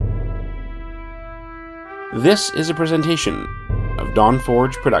This is a presentation of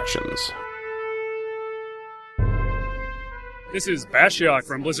Dawnforge Productions. This is Bashiok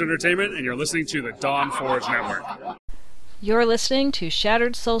from Blizzard Entertainment, and you're listening to the Dawnforge Network. You're listening to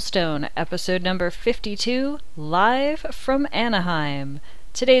Shattered Soulstone, episode number 52, live from Anaheim.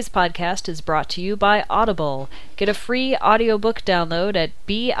 Today's podcast is brought to you by Audible. Get a free audiobook download at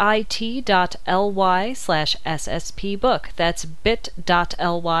bit.ly/sspbook. That's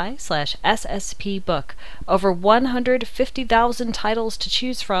bit.ly/sspbook. Over 150,000 titles to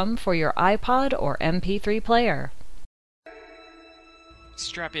choose from for your iPod or MP3 player.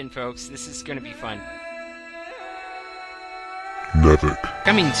 Strap in, folks. This is going to be fun. Nevik.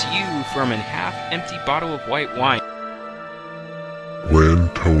 Coming to you from a half-empty bottle of white wine.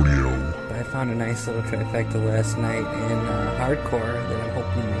 Lantonio. I found a nice little trifecta last night in hardcore that I'm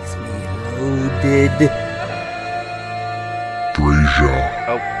hoping makes me loaded. Draja.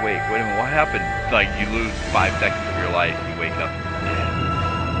 Oh, wait a minute, what happened? Like, you lose 5 seconds of your life, you wake up dead.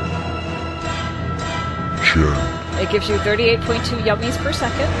 Jen. It gives you 38.2 yummies per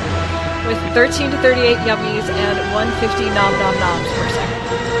second, with 13 to 38 yummies and 150 nom-nom-noms per second.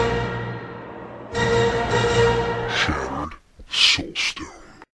 Shattered Soulstone.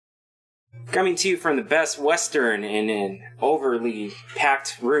 Coming to you from the Best Western in an overly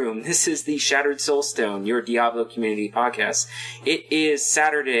packed room, this is the Shattered Soulstone, your Diablo community podcast. It is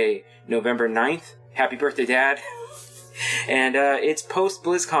Saturday, November 9th. Happy birthday, Dad. And it's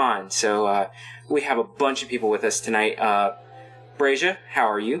post-BlizzCon, so we have a bunch of people with us tonight. Brasia, how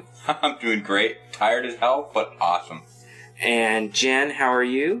are you? I'm doing great. Tired as hell, but awesome. And Jen, how are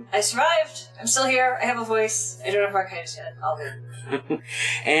you? I survived. I'm still here. I have a voice. I don't have archives yet. I'll be.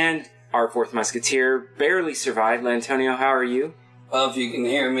 And our fourth musketeer barely survived. Lantonio, how are you? Well, if you can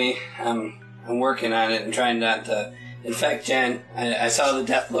hear me, I'm working on it and trying not to infect Jen. I saw the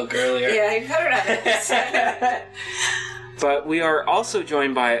death look earlier. Yeah, you better not. But we are also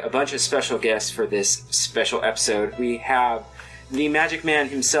joined by a bunch of special guests for this special episode. We have the Magic Man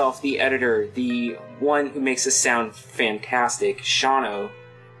himself, the editor, the one who makes us sound fantastic, Shano.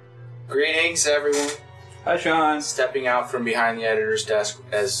 Greetings, everyone. Hi, Sean. Stepping out from behind the editor's desk,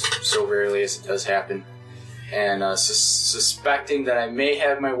 as so rarely as it does happen, and suspecting that I may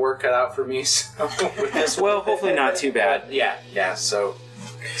have my work cut out for me. So with this, Well, hopefully not too bad. Yeah. So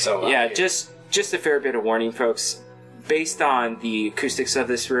Yeah, just a fair bit of warning, folks. Based on the acoustics of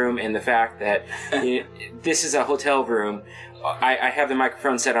this room and the fact that this is a hotel room, I have the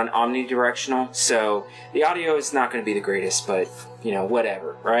microphone set on omnidirectional, so the audio is not going to be the greatest, but,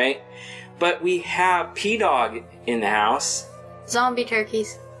 whatever, right? But we have P-Dog in the house. Zombie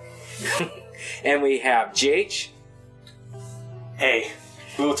turkeys. And we have JH. Hey,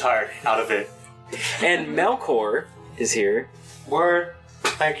 a little tired. Out of it. And Melkor is here. Word.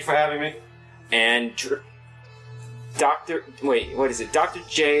 Thank you for having me. And Dr.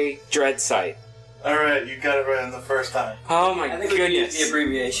 J. Dreadsight. Alright, you got it right on the first time. Oh my I think we can use goodness. the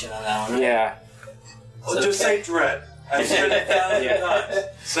abbreviation on that one. Right? Yeah. Well, just say Dread. I've said it 1,000 times.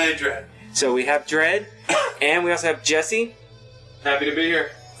 Say Dread. So we have Dread, and we also have Jesse, Happy to be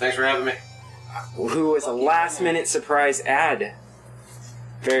here. Thanks for having me. who was a last-minute surprise ad.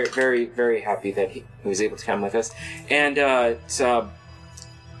 Very, very, very happy that he was able to come with us. And it's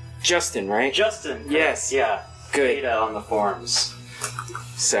Justin, right? Justin. Yes. Yeah. Good. Data on the forums.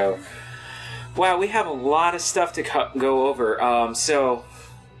 So, wow, we have a lot of stuff to go over.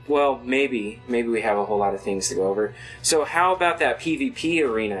 Maybe we have a whole lot of things to go over. So how about that PvP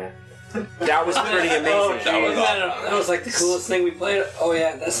arena? That was pretty amazing. That was like the coolest thing we played. Oh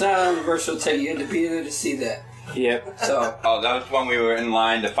yeah, that's not on the virtual ticket. You had to be there to see that. Yep. So. Oh, that was when we were in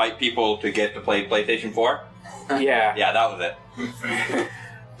line to fight people to get to play PlayStation 4? Yeah. Yeah, that was it.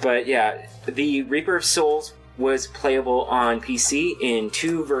 But yeah, the Reaper of Souls was playable on PC in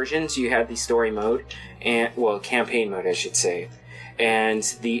 2 versions. You had the story mode, campaign mode, I should say, and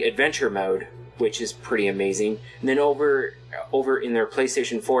the adventure mode, which is pretty amazing. And then over in their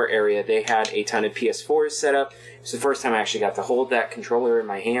PlayStation 4 area, they had a ton of PS4s set up. It's the first time I actually got to hold that controller in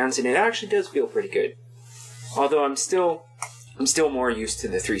my hands, and it actually does feel pretty good. Although I'm still more used to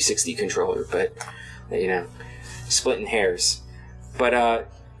the 360 controller, but splitting hairs. But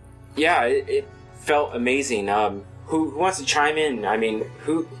it felt amazing. Who wants to chime in? I mean,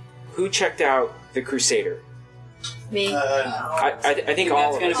 who checked out The Crusader? Me. I think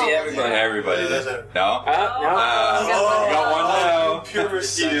all of us. It's going to be everybody. Everybody did. No? No. You got one now.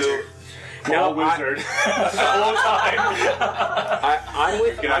 Purist you. No, wizard. The whole time. I'm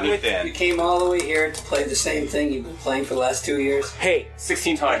with You came all the way here to play the same thing you've been playing for the last 2 years. Hey,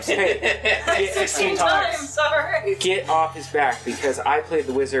 16 times. Hey, 16 times. Sorry. Get off his back, because I played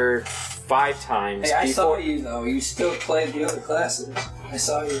the wizard 5 times. Hey, I saw you though. You still played the other classes. I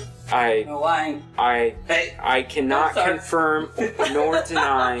saw you. No lying. I cannot confirm nor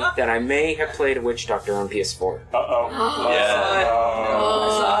deny that I may have played a Witch Doctor on PS4.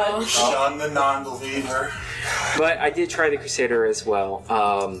 Shun the non-believer. But I did try the Crusader as well.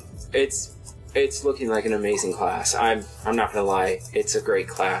 It's looking like an amazing class. I'm not gonna lie. It's a great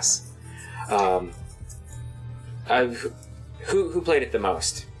class. Who played it the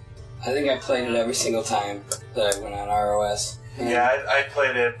most? I think I played it every single time that I went on ROS. Yeah, I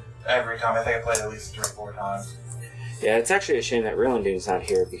played it every time. I think I played it at least 3 or 4 times. Yeah, it's actually a shame that Rillandune's not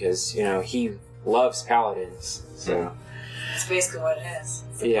here because, he loves paladins. So That's basically what it is.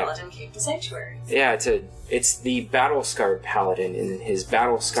 It's a paladin keep the sanctuary. yeah, it's the battle-scarred paladin in his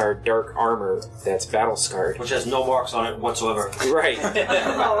battle-scarred dark armor that's battle-scarred. Which has no marks on it whatsoever. Right.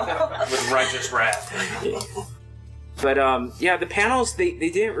 With righteous wrath. But, the panels, they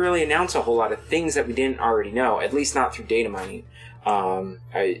didn't really announce a whole lot of things that we didn't already know, at least not through data mining.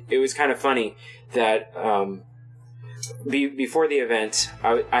 It was kind of funny that before the event,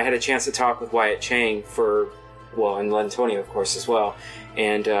 I had a chance to talk with Wyatt Chang and Lantonio, of course, as well.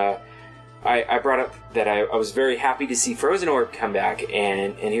 And I brought up that I was very happy to see Frozen Orb come back,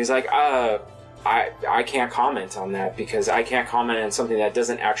 and he was like, I can't comment on that because I can't comment on something that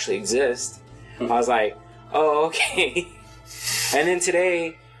doesn't actually exist. I was like, oh, okay. And then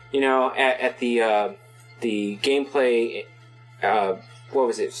today, at the gameplay, what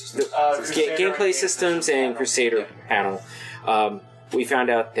was it? Gameplay Systems and Crusader panel. We found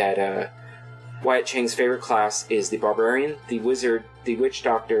out that Wyatt Chang's favorite class is the Barbarian, the Wizard, the Witch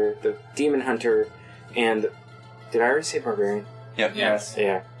Doctor, the Demon Hunter, and did I already say Barbarian? Yep. Yes.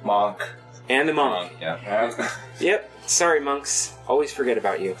 Yeah. Monk. And the Monk. Yeah. Yep. Sorry, monks. Always forget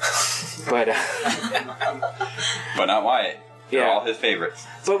about you. But but not Wyatt. They're all his favorites.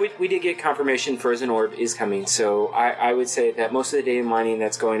 But we did get confirmation Frozen Orb is coming, so I would say that most of the data mining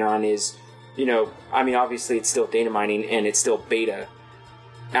that's going on is, obviously it's still data mining and it's still beta,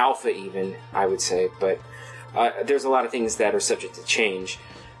 alpha even, I would say, but there's a lot of things that are subject to change.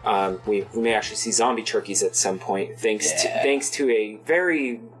 We may actually see zombie turkeys at some point, thanks to a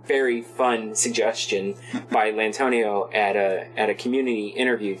very, very fun suggestion by Lantonio at a community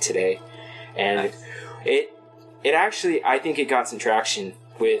interview today, and it actually, I think it got some traction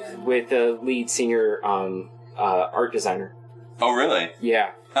with the lead senior art designer. Oh, really?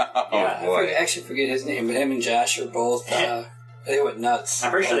 Yeah. I actually forget his name, but him and Josh are both they went nuts.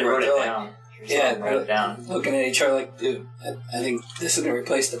 I'm pretty sure they wrote it down. Yeah, wrote it down. Looking at each other like, dude, I think this is going to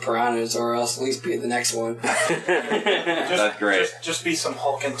replace the piranhas or else at least be the next one. That's great. Just be some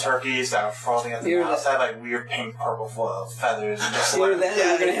hulking turkeys that are frothing at the mouth, that like weird pink purple feathers. And just we're going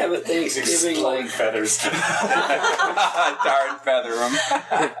to have a Thanksgiving like feathers. Tar and feather them.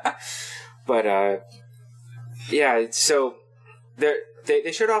 But so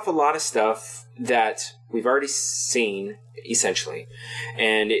they showed off a lot of stuff that we've already seen, essentially.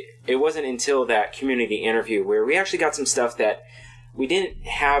 And it wasn't until that community interview where we actually got some stuff that we didn't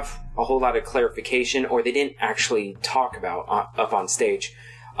have a whole lot of clarification, or they didn't actually talk about up on stage.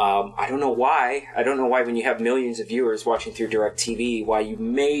 I don't know why. I don't know why when you have millions of viewers watching through DirecTV, why you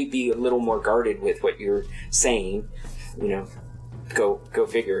may be a little more guarded with what you're saying. Go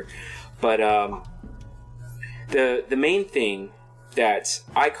figure. But the main thing that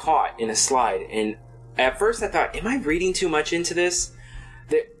I caught in a slide, and at first I thought, am I reading too much into this?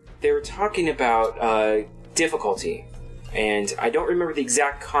 They were talking about difficulty, and I don't remember the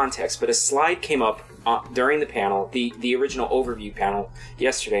exact context, but a slide came up during the panel, the original overview panel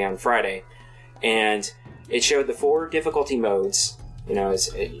yesterday on Friday, and it showed the 4 difficulty modes,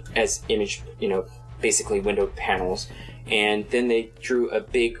 as image, basically windowed panels, and then they drew a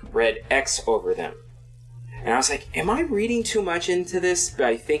big red X over them. And I was like, am I reading too much into this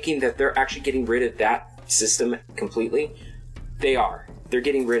by thinking that they're actually getting rid of that system completely? They are. They're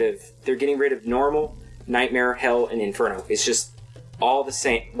getting rid of normal, nightmare, hell, and inferno. It's just all the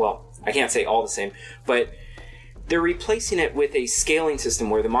same. Well, I can't say all the same, but they're replacing it with a scaling system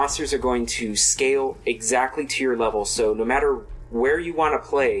where the monsters are going to scale exactly to your level. So no matter where you want to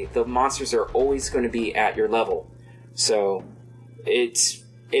play, the monsters are always going to be at your level. So it's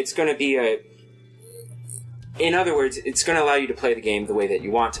going to be in other words, it's going to allow you to play the game the way that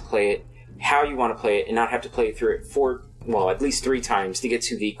you want to play it, how you want to play it, and not have to play through it at least 3 times to get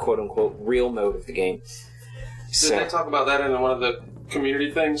to the quote-unquote real mode of the game. Did they talk about that in one of the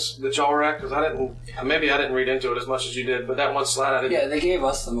community things that y'all were at? Because I didn't read into it as much as you did, but that one slide I didn't... Yeah, they gave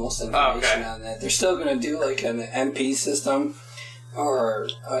us the most information on that. They're still going to do like an MP system, or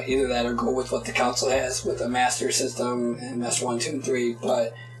either that or go with what the council has with the master system and Master 1, 2, and 3,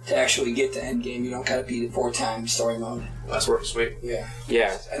 but to actually get to end game. You don't gotta beat it 4 times story mode. That's pretty sweet. Yeah.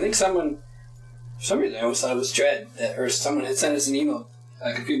 Yeah. I think someone, for some reason, I always thought it was Dread, or someone had sent us an email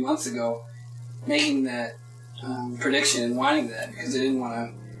like a few months ago making that prediction and wanting that because they didn't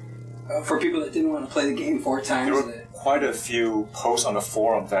want to, for people that didn't want to play the game 4 times. There were quite a few posts on the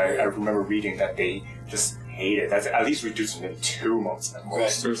forum that I remember reading that they just hated. That's at least reducing it to 2 months at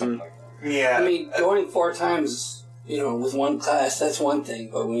most or something like that. Yeah. I mean, going 4 times, with one class, that's one thing,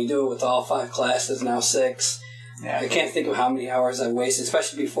 but when you do it with all 5 classes, now 6, I can't think of how many hours I wasted,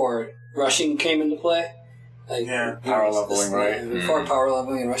 especially before rushing came into play. Power leveling, right? Before power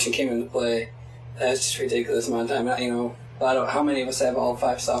leveling and rushing came into play, that's just a ridiculous amount of time. How many of us have all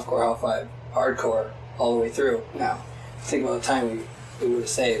 5 softcore, all 5 hardcore, all the way through now? Think about the time we would have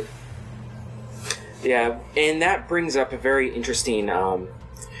saved. Yeah, and that brings up a very interesting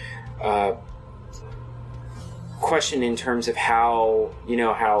question in terms of how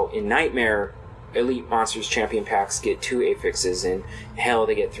in Nightmare, Elite Monsters Champion Packs get 2 affixes, in Hell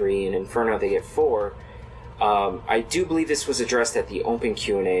they get 3, and Inferno they get 4. I do believe this was addressed at the open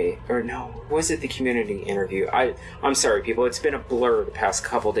Q&A, or no, was it the community interview? I'm sorry, people, it's been a blur the past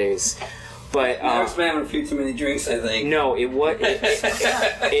couple days. But I was having a few too many drinks, I think. No, it was.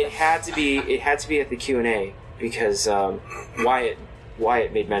 It had to be. It had to be at the Q&A because Wyatt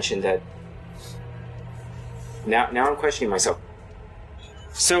made mention that. Now I'm questioning myself.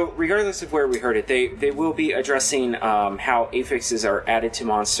 So regardless of where we heard it, they will be addressing how affixes are added to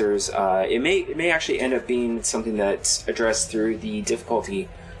monsters. It may actually end up being something that's addressed through the difficulty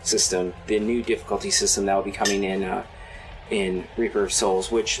system, the new difficulty system that will be coming in Reaper of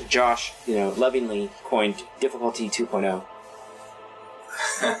Souls, which Josh, lovingly coined difficulty 2.0.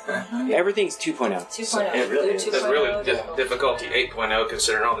 Everything's 2.0. 2.0. It really is. 2.0. It's really difficulty 8.0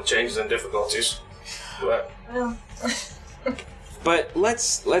 considering all the changes in difficulties. But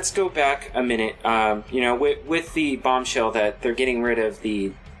let's go back a minute. With the bombshell that they're getting rid of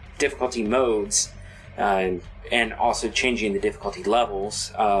the difficulty modes and also changing the difficulty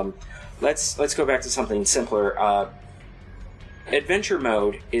levels. Let's go back to something simpler. Adventure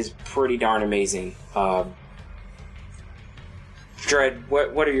mode is pretty darn amazing. Dread,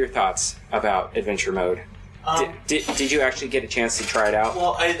 what are your thoughts about adventure mode? Did you actually get a chance to try it out?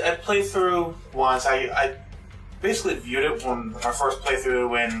 Well, I played through once. I basically viewed it when our first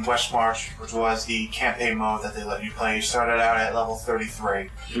playthrough in West March, which was the campaign mode that they let you play. You started out at level 33.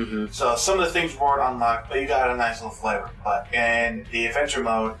 Mm-hmm. So some of the things weren't unlocked, but you got a nice little flavor. But in the adventure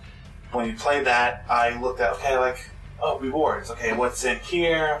mode, when you played that, I looked at, rewards. Okay, what's in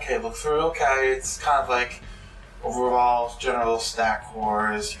here? Okay, look through. Okay, it's kind of like overall general stack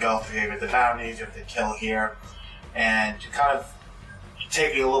cores. You go through the bounties, you have to kill here. And you kind of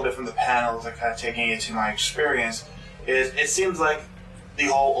taking a little bit from the panels and kind of taking it to my experience, it seems like the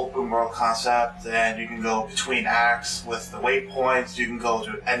whole open world concept, and you can go between acts with the waypoints, you can go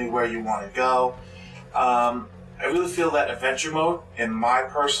to anywhere you want to go. I really feel that adventure mode, in my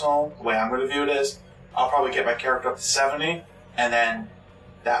personal, the way I'm going to view it is, I'll probably get my character up to 70, and then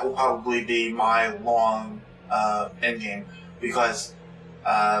that will probably be my long end game, because,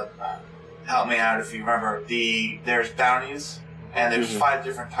 help me out if you remember, there's bounties, and there's 5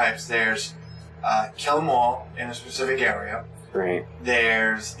 different types. There's kill them all in a specific area. Right.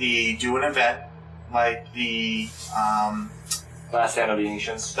 There's the do an event, like the Last Stand of the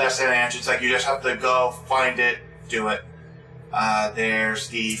Ancients. Last Stand of the Ancients, like you just have to go, find it, do it. There's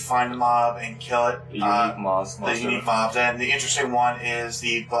the find a mob and kill it. The unique mobs. The unique mobs. And the interesting one is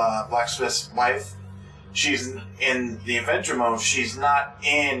the blacksmith's wife. She's in the adventure mode. She's not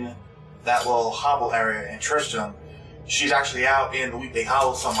in that little hovel area in Tristram. She's actually out in the Weeping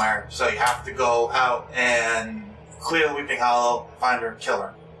Hollow somewhere, so you have to go out and clear the Weeping Hollow, find her, kill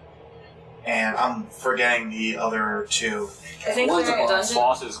her. And I'm forgetting the other 2. I think clearing a dungeon.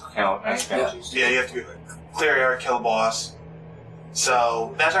 Bosses count as bounties. Yeah, you have to clear area, kill the boss.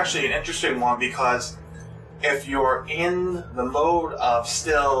 So that's actually an interesting one, because if you're in the mode of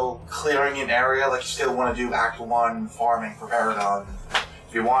still clearing an area, like you still want to do Act 1 farming for Paragon,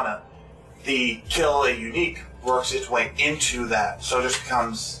 if you want to, the kill a unique works its way into that, so it just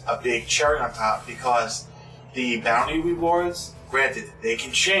becomes a big cherry on top, because the bounty rewards, granted, they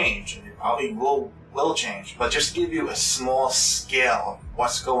can change, and they probably will change, but just to give you a small scale of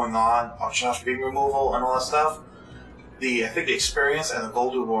what's going on, optional beam removal and all that stuff, I think the experience and the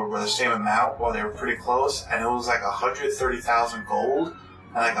gold reward were the same amount, while they were pretty close, and it was like 130,000 gold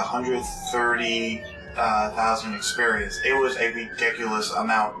and like 130,000 experience. It was a ridiculous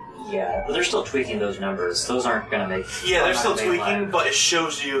amount. Yeah, but they're still tweaking those numbers. Those aren't going to make... Yeah, they're still tweaking, but it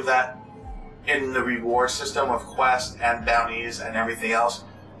shows you that in the reward system of quests and bounties and everything else,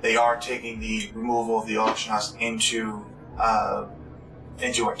 they are taking the removal of the auction house into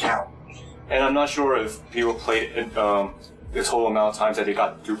account. And I'm not sure if people played the total amount of times that they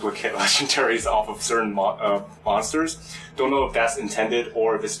got duplicate legendaries off of certain monsters. Don't know if that's intended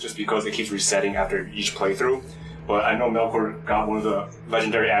or if it's just because it keeps resetting after each playthrough. But I know Melkor got one of the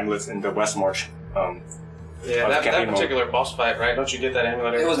legendary amulets in the West March. That particular boss fight, right? Don't you get that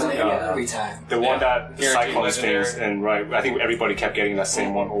amulet every time? It was an amulet every time. The one that the Guaranteed Cyclones legendary. things, and right, I think everybody kept getting that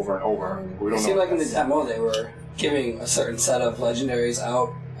same one over and over. We It don't seemed know. like in the demo they were giving a certain set of legendaries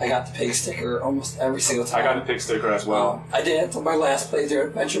out. I got the pig sticker almost every single time. I got the pig sticker as well. I did it for my last playthrough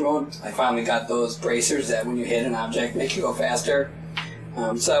adventure mode. I finally got those bracers that when you hit an object make you go faster.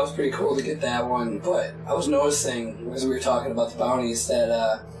 So that was pretty cool to get that one. But I was noticing as we were talking about the bounties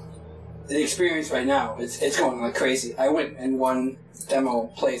that the experience right now it's going like crazy. I went in one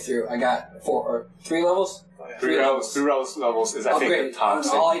demo playthrough. I got 3 levels. Three levels is I think the top.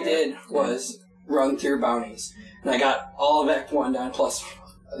 All I did was run through bounties, and I got all of Act 1 done plus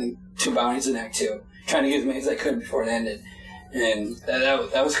I think 2 bounties in Act 2, trying to get as many as I could before it ended, and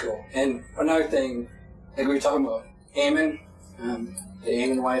that was cool. And another thing, like we were talking about, Aemon, the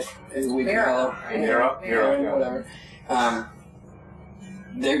Aemon wife, and Weeping Hollow, Mira, whatever.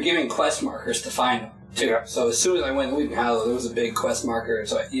 They're giving quest markers to find them too. Yeah. So as soon as I went to Weeping Hollow, there was a big quest marker,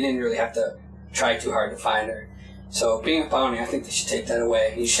 so you didn't really have to try too hard to find her. So being a bounty, I think they should take that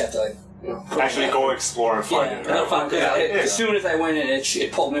away. You just have to Actually go explore and find it. As soon as I went in,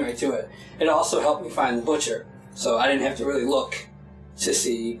 it pulled me right to it. It also helped me find the butcher, so I didn't have to really look to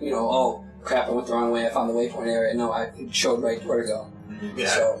see, oh crap, I went the wrong way, I found the waypoint area. No, it showed right where to go. Yeah.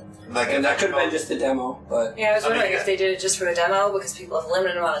 So, and that could have been just a demo, but... Yeah, I was wondering if they did it just for the demo, because people have a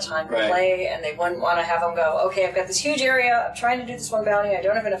limited amount of time to Right. play, and they wouldn't want to have them go, okay, I've got this huge area, I'm trying to do this one bounty, I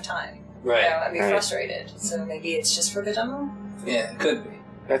don't have enough time. Right. I'd be frustrated. So maybe it's just for the demo? Yeah, it could be.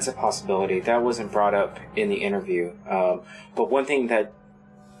 That's a possibility. That wasn't brought up in the interview. But one thing that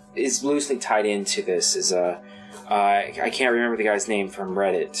is loosely tied into this is I can't remember the guy's name from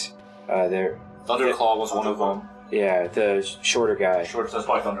Reddit. Thunderclaw was one of them. Yeah, the shorter guy. That's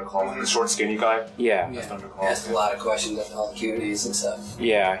probably Thunderclaw. The short, skinny guy. Yeah. Asked a lot of questions at all the Q&As and stuff.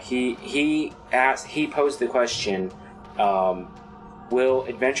 Yeah, he posed the question, will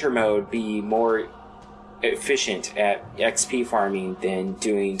adventure mode be more efficient at XP farming than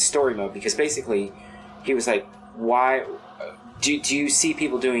doing story mode? Because basically he was like, why do you see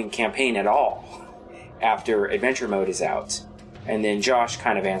people doing campaign at all after adventure mode is out? And then Josh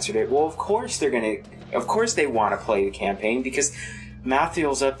kind of answered it, well, of course they want to play the campaign because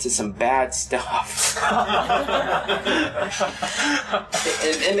Matthew's up to some bad stuff.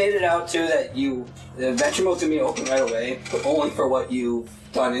 It made it out too that the adventure mode's gonna be open right away, but only for what you've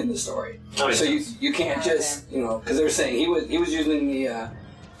done in the story. So you can't just because they were saying he was using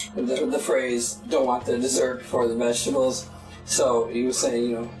the phrase "don't want the dessert before the vegetables." So he was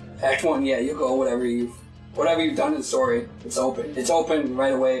saying Act 1, yeah, you go whatever you've done in the story. It's open. It's open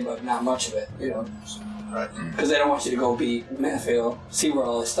right away, but not much of it. Right. Because they don't want you to go beat Matthew, see where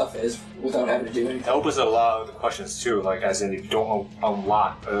all this stuff is without having to do anything. It opens a lot of the questions too, like as in if you don't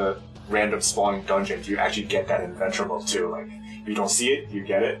unlock a random spawning dungeon, do you actually get that in adventure mode too? Like if you don't see it, you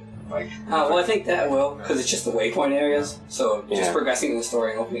get it. Well, I think that will, because it's just the waypoint areas. So just Yeah. progressing in the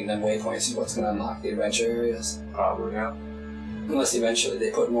story and opening them waypoints is what's going to unlock the adventure areas. Probably, yeah. Unless eventually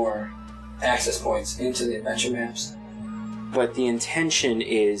they put more access points into the adventure maps. But the intention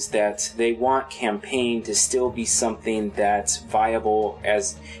is that they want campaign to still be something that's viable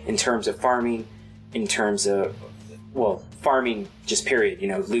as in terms of farming, in terms of farming just period,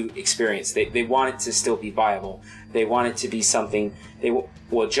 loot experience. They want it to still be viable. They want it to be something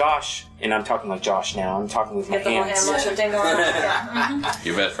Josh, and I'm talking like Josh now, I'm talking with my Get the whole hand hands. motion thing going on. Yeah.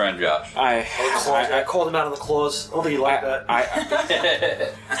 Your best friend, Josh. I called him out on the claws. I don't think he liked that.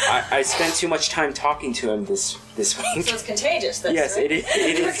 I spent too much time talking to him this week. So it's contagious. That's Yes, right. it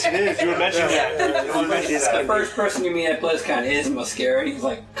is. You were mentioning that. The first person you meet at BlizzCon is Muscara. He's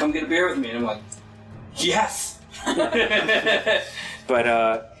like, come get a beer with me. And I'm like, yes! But,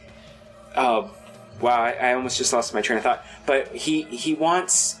 wow, I almost just lost my train of thought. But he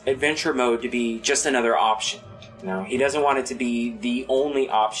wants adventure mode to be just another option. He doesn't want it to be the only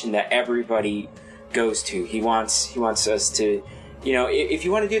option that everybody goes to. He wants us to, if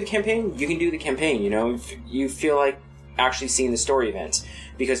you want to do the campaign, you can do the campaign. If you feel like actually seeing the story events,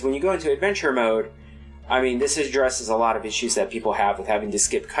 because when you go into adventure mode, this addresses a lot of issues that people have with having to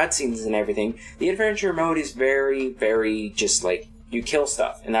skip cutscenes and everything. The adventure mode is very, very just like you kill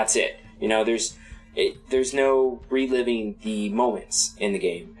stuff and that's it. There's no reliving the moments in the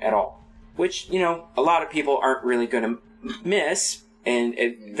game at all, which a lot of people aren't really going to miss and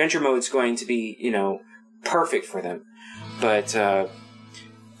adventure mode's going to be, perfect for them. But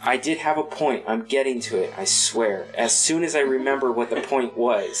I did have a point. I'm getting to it, I swear. As soon as I remember what the point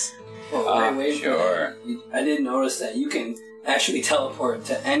was. Well, wait. Sure. I did notice that you can actually teleport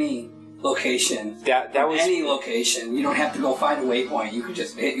to any location. That was any location. You don't have to go find a waypoint. You can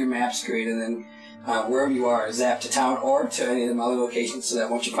just hit your map screen and then wherever you are, zap to town or to any of the other locations, so that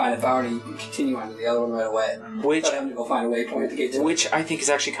once you find a bounty, you can continue on to the other one right away. Without having to go find a waypoint to get to it. Which I think is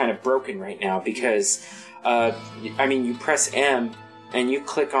actually kind of broken right now because, you press M and you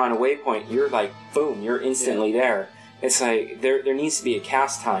click on a waypoint, you're like, boom, you're instantly there. It's like, there needs to be a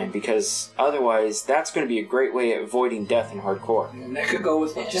cast time, because otherwise that's going to be a great way of avoiding death in hardcore. And that could go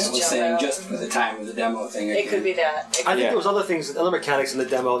with what Jen was saying, just for the time of the demo thing. It could be that. I think there was other things, other mechanics in the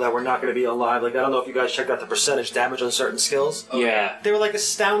demo that were not going to be alive. Like, I don't know if you guys checked out the percentage damage on certain skills. Yeah. They were like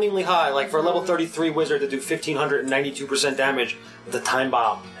astoundingly high. Like for a level 33 wizard to do 1,592% damage with the time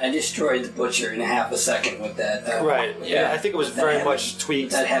bomb. I destroyed the butcher in half a second with that. Right. Yeah, I think it was very much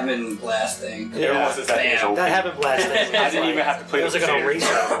tweaked. That heaven blast thing. Yeah. That heaven blast thing. I didn't even have to play it was like an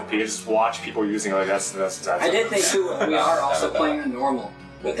eraser. You just watch people using it. Like, that's I did think too. We are also playing on normal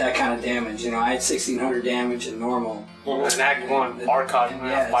with that kind of damage. I had 1,600 damage in normal. And Act 1, Archon,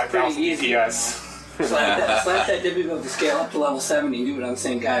 5,000 DPS. Slap that did be able to scale up to level 70 and do it on the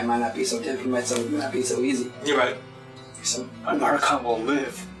same guy. It might not be so difficult. It might not be so easy. You're right. So an Archon will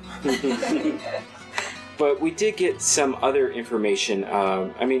live. But we did get some other information.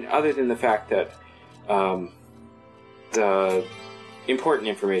 Other than the fact that the important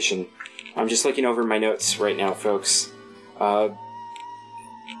information. I'm just looking over my notes right now, folks. I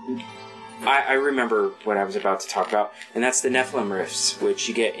remember what I was about to talk about, and that's the Nephilim Rifts, which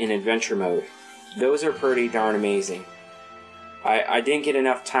you get in adventure mode. Those are pretty darn amazing. I didn't get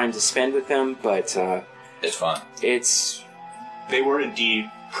enough time to spend with them, but it's fun. They were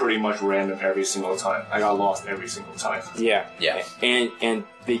indeed pretty much random every single time. I got lost every single time. Yeah. And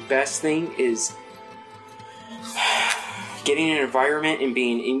the best thing is getting an environment and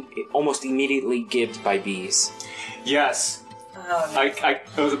being almost immediately gibbed by bees. Yes.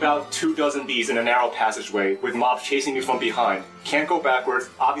 It was about 24 bees in a narrow passageway with mobs chasing me from behind. Can't go backwards,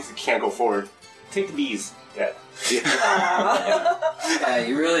 obviously can't go forward. Take the bees. Dead. Yeah,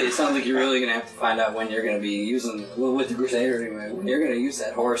 it sounds like you're really going to have to find out when you're going to be using, with the Crusader anyway, when you're going to use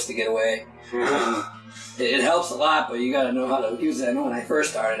that horse to get away. It helps a lot, but you got to know how to use it. I know when I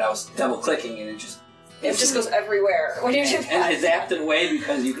first started, I was double clicking and it just goes everywhere when you do that. And I zapped it away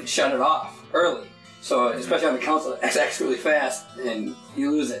because you can shut it off early. So, especially on the console, it acts really fast and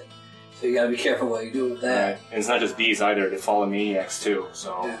you lose it. So you got to be careful what you do with that. Right. And it's not just bees either; they follow maniacs too.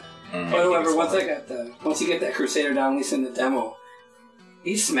 So. Yeah. But however, once you get that Crusader down, at least in the demo,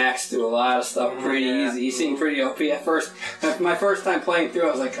 he smacks through a lot of stuff pretty easy. He seemed pretty OP at first. My first time playing through,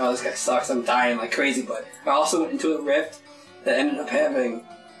 I was like, "Oh, this guy sucks! I'm dying like crazy." But I also went into a rift that ended up having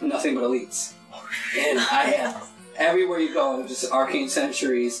nothing but elites, and I had everywhere you go, it was just arcane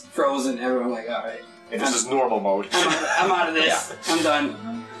centuries, frozen. Everyone like, all right. And this is normal mode. I'm out of this. Yeah. I'm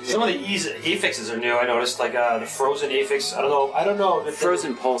done. Some of the affixes are new. I noticed, like the frozen affix. I don't know.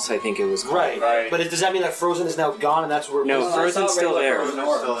 Frozen Pulse, I think it was called. Right. But does that mean that frozen is now gone and that's where? No, Frozen's still there.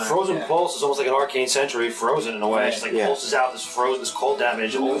 Frozen Pulse is almost like an arcane century frozen in a way. It's like pulses out this frozen, this cold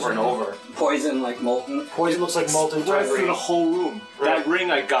damage over and over. Poison like molten. Poison looks like molten. Right through the whole room. Right. That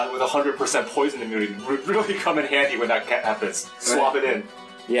ring I got with 100% poison immunity would really come in handy when that happens. Swap it in.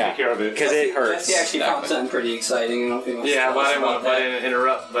 Yeah, take care of it because it hurts. Jesse actually found something pretty exciting. I don't know if I didn't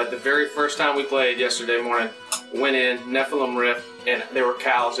interrupt, but the very first time we played yesterday morning, went in Nephilim Rift, and there were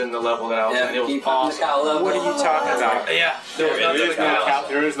cows in the level that I was in. It was awesome. What are you talking about? Yeah,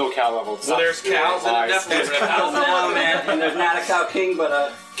 there is no cow level. Well, there's cows in the Nephilim Rift. I don't know, man. And there's not a cow king, but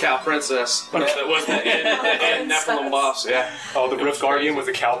a cow princess. But it was the Nephilim boss. Yeah. Oh, the Rift Guardian was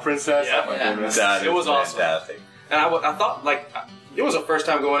the cow princess. Yeah. It was awesome. Fantastic. And I thought it was the first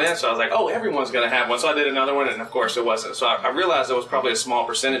time going in, so I was like, oh, everyone's going to have one. So I did another one, and of course it wasn't. So I realized it was probably a small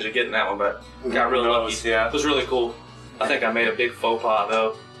percentage of getting that one, but got really lucky. Yeah. It was really cool. I think I made a big faux pas,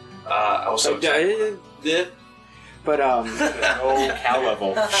 though. I was so excited. But, no cow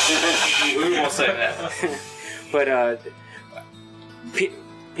level. We won't say that. But,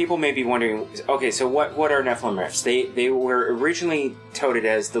 people may be wondering, okay, so what are Nephilim Rifts? They were originally touted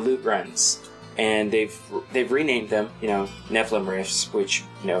as the Loot Runs. And they've renamed them, Nephilim Rifts, which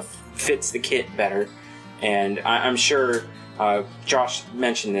fits the kit better. And I'm sure Josh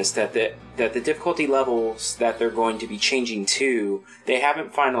mentioned this that the difficulty levels that they're going to be changing to, they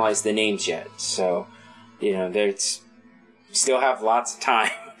haven't finalized the names yet. So they still have lots of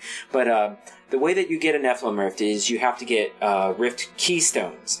time. But the way that you get a Nephilim Rift is you have to get Rift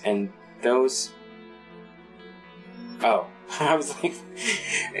Keystones, and those... Oh, I was like...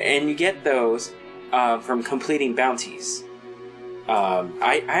 And you get those from completing bounties.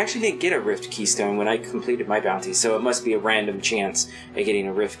 I actually didn't get a Rift Keystone when I completed my bounty, so it must be a random chance at getting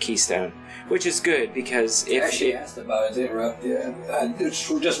a Rift Keystone, which is good because if... I actually asked about it to interrupt you.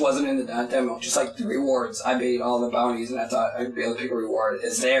 It just wasn't in the demo. Just like the rewards. I made all the bounties and I thought I'd be able to pick a reward.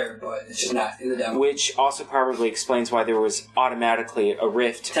 It's there, but it's just not in the demo. Which also probably explains why there was automatically a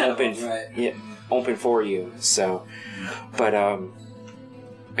Rift open, open for you. So, but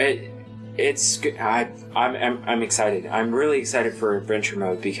it's good. I'm excited. I'm really excited for Adventure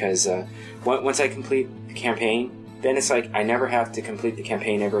Mode because once I complete the campaign, then it's like I never have to complete the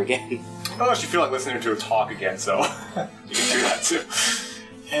campaign ever again. I actually feel like listening to a talk again, so you can do that too.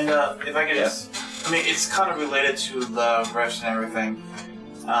 And if I could just, I mean, it's kind of related to the rest and everything.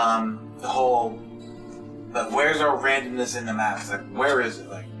 The whole, like, where's our randomness in the maps? Like, where is it?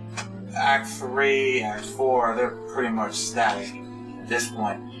 Like, Act 3, Act 4, they're pretty much static at this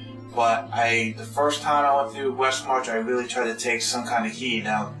point. But the first time I went through West March, I really tried to take some kind of heed.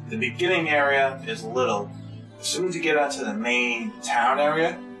 Now, the beginning area is little. As soon as you get out to the main town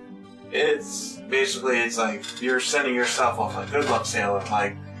area, it's like you're sending yourself off like good luck, sailor.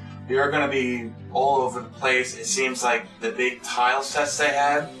 Like, you're gonna be all over the place. It seems like the big tile sets they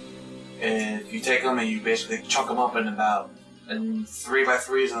had, if you take them and you basically chunk them up in about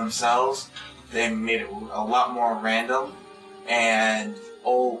 3x3s themselves, they made it a lot more random. And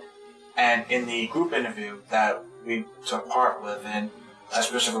in the group interview that we took part with, and I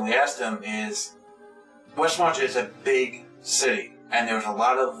specifically asked them, is West March is a big city, and there's a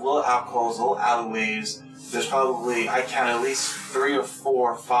lot of little alcoves, little alleyways. There's probably, I count at least 3 or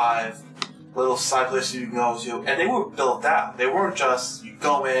 4 or 5 little side places you can go to, and they were built out. They weren't just, you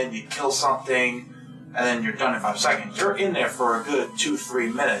go in, you kill something, and then you're done in 5 seconds. You're in there for a good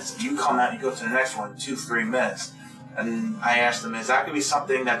 2-3 minutes. You come out, you go to the next one, 2-3 minutes. And I asked them, is that going to be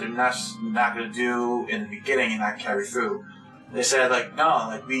something that they're not going to do in the beginning and not carry through? They said, like, no,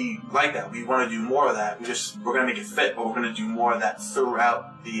 like, we like that. We want to do more of that. We're going to make it fit, but we're going to do more of that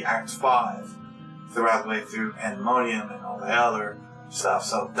throughout the Act 5, throughout the way through Pandemonium and all the other stuff.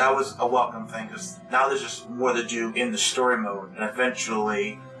 So that was a welcome thing, because now there's just more to do in the story mode, and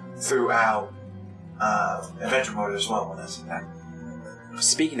eventually throughout Adventure Mode as well when that's done.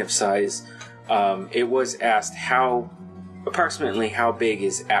 Speaking of size, it was asked approximately how big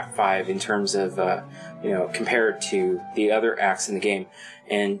is Act 5 in terms of, compared to the other acts in the game.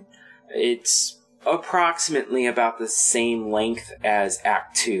 And it's approximately about the same length as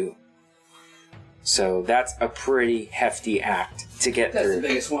Act 2. So that's a pretty hefty act to get through. That's the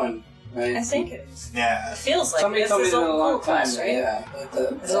biggest one, right? I think it is. Yeah. It feels like Somebody it's told me the in a long cool class, time, right?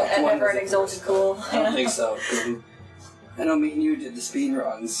 yeah. Ever an Exalted Cool. I don't think so. I know me and you did the speed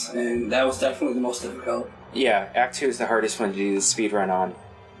runs, and that was definitely the most difficult. Yeah, Act 2 is the hardest one to do the speed run on.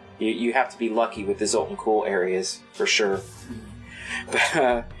 You have to be lucky with the Zoltan Cool areas, for sure.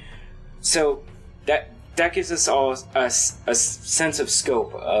 But, so, that gives us all a sense of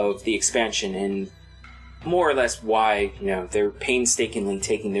scope of the expansion and more or less why, they're painstakingly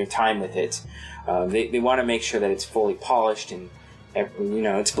taking their time with it. They want to make sure that it's fully polished and,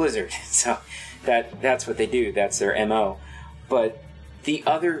 it's Blizzard. So that's what they do. That's their MO. But the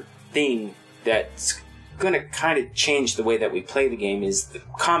other thing that's going to kind of change the way that we play the game is the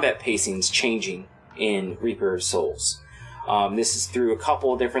combat pacing's changing in Reaper of Souls. This is through a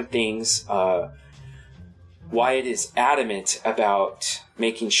couple of different things. Wyatt is adamant about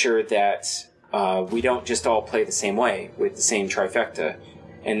making sure that we don't just all play the same way with the same trifecta,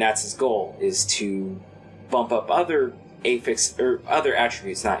 and that's his goal, is to bump up other affix or other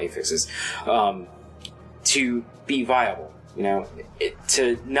attributes, not affixes, to be viable.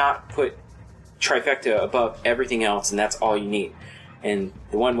 To not put trifecta above everything else, and that's all you need. And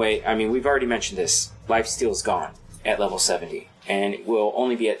the one way, we've already mentioned this, Lifesteal is gone at level 70, and it will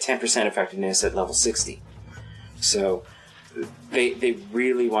only be at 10% effectiveness at level 60. So they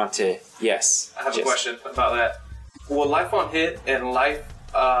really want to, yes. I have a question about that. Will life on hit and life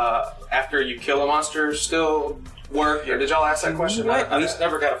after you kill a monster still work? Or did y'all ask that question? I just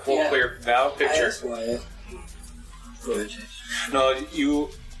never got a full, clear picture. No,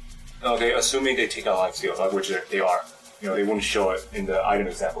 okay, assuming they take out lifesteal, which they are. They wouldn't show it in the item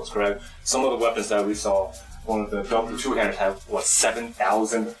examples, correct? Some of the weapons that we saw, one of the double two-handers had,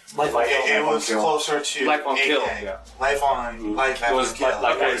 7,000 life on kill? It was closer to life on kill. Yeah. Life after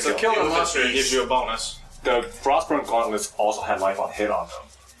kill. So killing a monster gives you a bonus. The Frostburn gauntlets also had life on hit on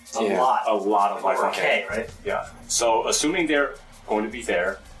them. A lot of life on hit. Right? Yeah. So assuming they're going to be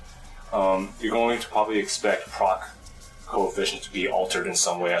there, you're going to probably expect proc coefficient to be altered in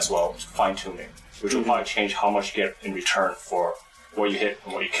some way as well, fine-tuning, which will probably change how much you get in return for what you hit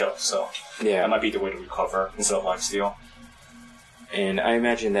and what you kill. So that might be the way to recover instead of lifesteal. And I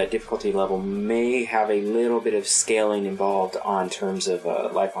imagine that difficulty level may have a little bit of scaling involved on terms of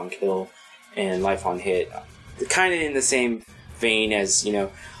life on kill and life on hit. Kind of in the same vein as,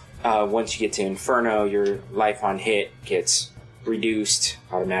 once you get to Inferno, your life on hit gets reduced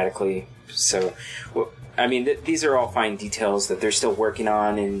automatically. So, these are all fine details that they're still working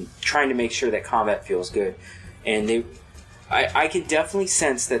on and trying to make sure that combat feels good. And I can definitely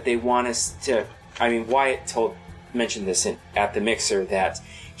sense that they want us to... Wyatt mentioned this at the mixer, that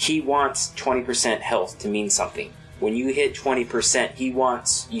he wants 20% health to mean something. When you hit 20%, he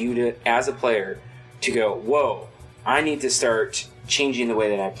wants you to, as a player, to go, whoa, I need to start changing the way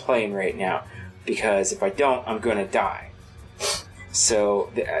that I'm playing right now, because if I don't, I'm going to die. So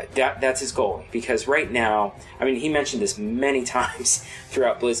that's his goal, because right now, he mentioned this many times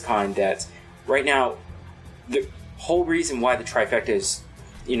throughout BlizzCon, that right now, the whole reason why the trifecta is,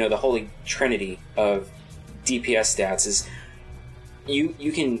 the holy trinity of DPS stats is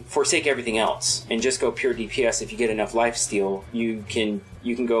you can forsake everything else and just go pure DPS. If you get enough lifesteal, you can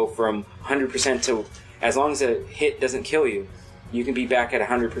go from 100% to, as long as a hit doesn't kill you, you can be back at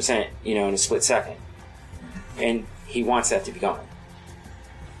 100%, in a split second. And he wants that to be gone.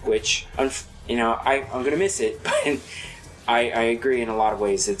 Which, I'm going to miss it, but I agree in a lot of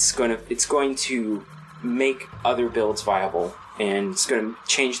ways. It's going to make other builds viable, and it's going to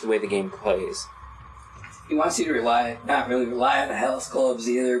change the way the game plays. He wants you to not really rely on the health globes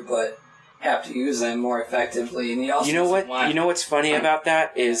either, but have to use them more effectively. And he also what's funny about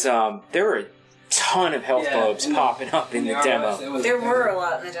that is there were a ton of health globes popping up in the demo. There were a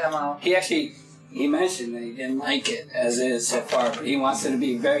lot in the demo. He mentioned that he didn't like it as is so far, but he wants there to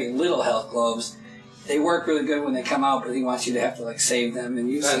be very little health globes. They work really good when they come out, but he wants you to have to save them and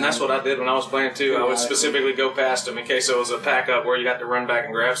use them. And that's what I did when I was playing too. I would specifically go past them in case it was a pack up where you got to run back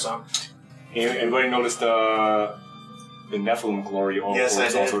and grab some. Anybody noticed the Nephilim glory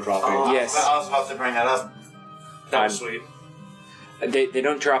also dropping? Yes. I was about to bring that up. That was sweet. They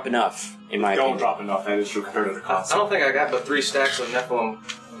don't drop enough, in my opinion. Don't drop enough, that is true, compared to the cost. I don't think I got but 3 stacks of Nephilim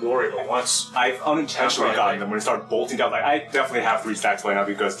glory but once. I've unintentionally gotten them when it started bolting down. I definitely have 3 stacks right now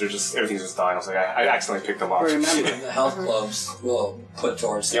because everything's just dying. I was like, I accidentally picked them up. Remember, the health globes will put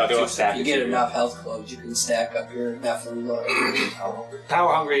towards them. They'll stack. If you get enough health globes, you can stack up your Nephilim glory.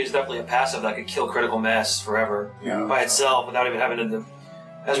 Power Hungry is definitely a passive that could kill critical mass forever by itself without even having to...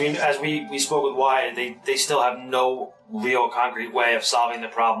 As we spoke with Wyatt, they still have no real concrete way of solving the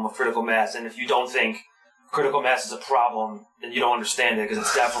problem of critical mass. And if you don't think critical mass is a problem, then you don't understand it, because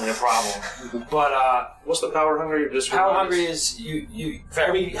it's definitely a problem. But what's the Power Hungry? Power Hungry is you for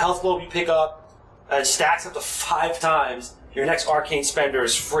every health globe you pick up, it stacks up to 5 times. Your next arcane spender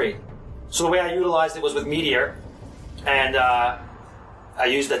is free. So the way I utilized it was with Meteor, and I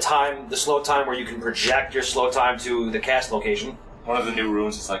used the slow time where you can project your slow time to the cast location. One of the new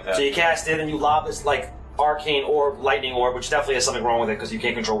runes is like that. So you cast it and you lob this arcane orb, lightning orb, which definitely has something wrong with it because you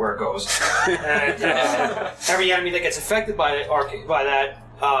can't control where it goes. And every enemy that gets affected by that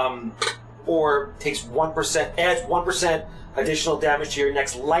orb takes 1%, adds 1% additional damage to your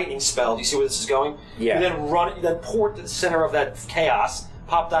next lightning spell. Do you see where this is going? Yeah. You then port to the center of that chaos,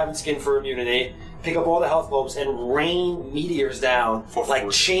 pop Diamond Skin for immunity, pick up all the health globes, and rain meteors down,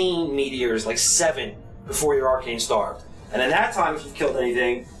 chain meteors, 7 before you're arcane starved. And in that time, if you've killed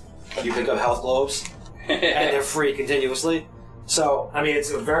anything, you pick up health globes. And they're free continuously. So, it's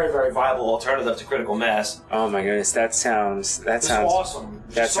a very, very viable alternative to critical mass. Oh my goodness, that sounds awesome.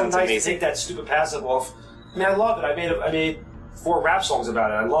 That it's so sounds nice amazing. to take that stupid passive off. I love it. I made 4 rap songs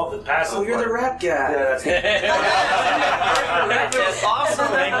about it. I love the passive. Oh, you're the rap guy. Yeah, that's awesome.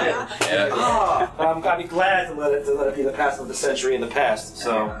 Thank you. I'd be glad to let it be the passive of the century in the past.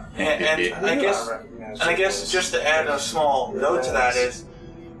 So, and I guess just to add a small note to that is,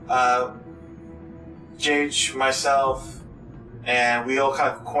 Jage, myself, and we all kind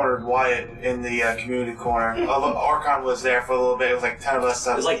of cornered Wyatt in the community corner. Archon was there for a little bit. It was 10 of us.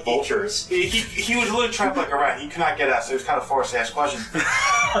 It was like vultures. He was really trapped like a rat. He could not get out, so he was kind of forced to ask questions.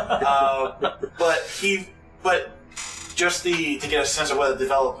 But just to get a sense of what the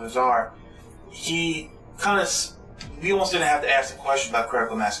developers are, we almost didn't have to ask the question about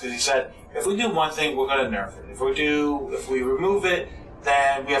critical mass, because he said, if we do one thing, we're going to nerf it. If we remove it,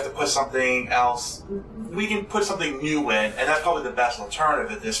 then we have to put something else. We can put something new in, and that's probably the best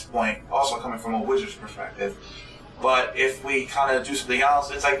alternative at this point, also coming from a wizard's perspective. But if we kind of do something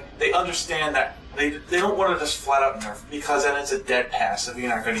else, it's they understand that They don't want to just flat out nerf because then it's a dead passive. You're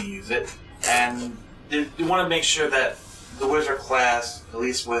not going to use it, and they want to make sure that the wizard class, at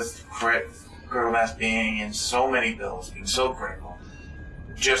least with critical mass being in so many builds, being so critical,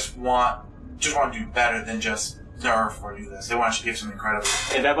 just want to do better than just nerf or do this. They want to give something incredible.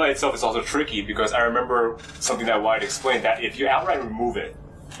 And that by itself is also tricky because I remember something that Wyatt explained that if you outright remove it,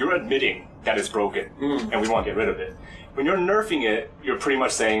 you're admitting that it's broken and we want to get rid of it. When you're nerfing it, you're pretty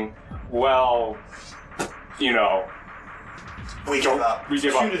much saying, well, you know, we give up. Don't use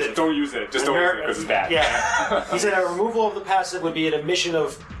it. Just don't use it because it's bad. Yeah. He said a removal of the passive would be an admission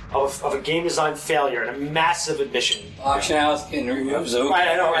of a game design failure, and a massive admission. Optionality can remove Zoom.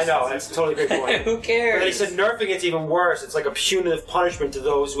 I know. That's a totally great point. Who cares? But then he said nerfing it's even worse. It's like a punitive punishment to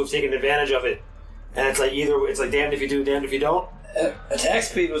those who have taken advantage of it. And it's like damned if you do, damned if you don't. Attack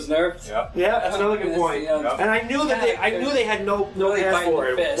speed was nerfed. Yeah, that's another good point. And I knew that they had no path for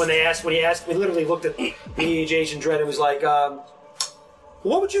it when he asked. We literally looked at EHH and Dread and was like,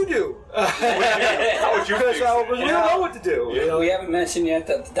 "What would you do? How would you? Because we don't know what to do." You know? We haven't mentioned yet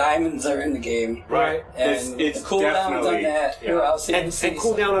that the diamonds are in the game, right? And it's the cooldowns on that. And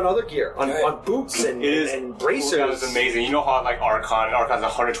cooldown on other gear, on boots and bracers. Cooldown is amazing. You know how like Archon has a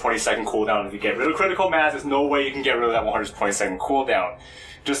 120-second cooldown. If you get rid of critical mass, there's no way you can get rid of that 120-second cooldown.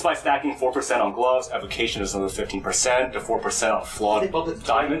 Just by stacking 4% on gloves, evocation is another 15%, to 4% on flawed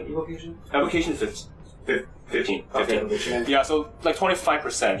diamond. Evocation is 15. Yeah, so like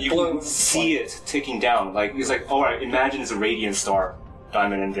 25%. You can see it ticking down. Like it's like, alright, imagine it's a radiant star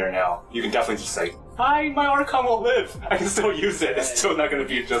diamond in there now. You can definitely just say, hi, my Archon will live. I can still use it. It's still not going to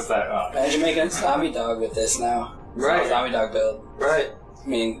be just that. Imagine making a zombie dog with this now. Right. Zombie dog build. Right. I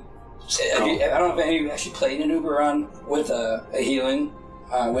mean, I don't know if any of you actually played an Uber run with a healing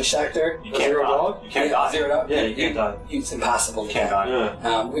Witch Doctor. You can't dog? You can't die. Zero dog? Yeah, you can't die. It's impossible. You can't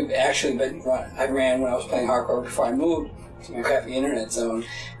die. We've actually been I ran when I was playing hardcore before I moved to my crappy internet zone.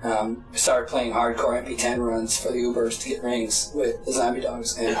 Started playing hardcore MP10 runs for the Ubers to get rings with the zombie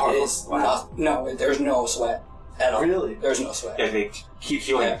dogs, and it is there's no sweat at all. Really? There's no sweat. Yeah, they keep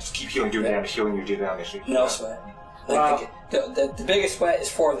healing. Just keep healing, do damage, healing, you do damage. No sweat. Like the biggest sweat is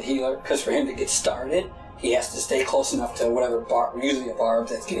for the healer, because for him to get started, he has to stay close enough to whatever barb, usually a barb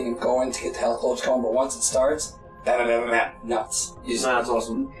that's getting him going to get the health lobes going. But once it starts, nuts. That's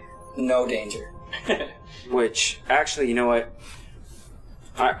awesome. No danger. Which, actually, you know what?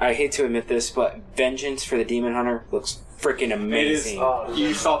 I hate to admit this, but Vengeance for the Demon Hunter looks freaking amazing.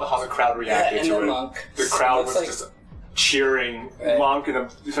 You saw how the crowd reacted to it. Monk. The crowd was just cheering. Monk and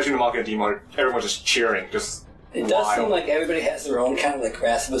especially the Monk and the Demon Hunter, everyone just cheering. Just it does seem like everybody has their own kind of like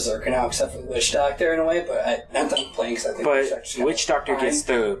Wrath of Berserker now, except for the Witch Doctor in a way. But I'm done playing because I think Witch Doctor gets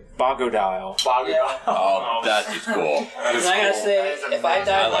the Bogodile. Oh, that is cool. I'm not gonna say if I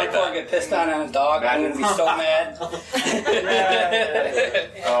die before I get pissed on a dog, I'm gonna be so mad.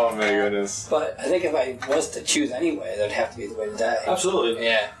 Oh my goodness! But I think if I was to choose anyway, that'd have to be the way to die. Absolutely.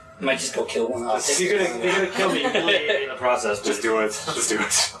 Yeah. I might just go kill one off. If you're gonna kill me, in the process. Just do it. Just do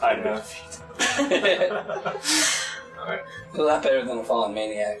it. I know. A lot better than a Fallen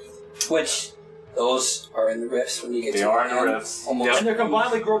Maniac, which those are in the rifts when you get to the end. They are in the rifts. Almost. And they're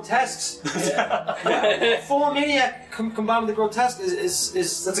combined with grotesques. Fallen Maniac combined with the grotesque is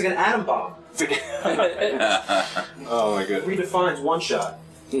that's like an atom bomb. Oh my goodness. Redefines one shot.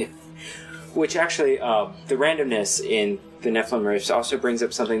 Yeah. Which actually, the randomness in the Nephilim Rifts also brings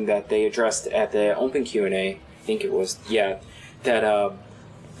up something that they addressed at the Open Q&A. I think it was, that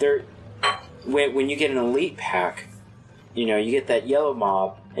when you get an elite pack, you get that yellow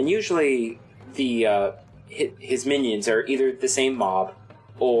mob, and usually the his minions are either the same mob,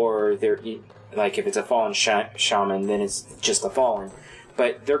 or they're like if it's a fallen shaman, then it's just a fallen.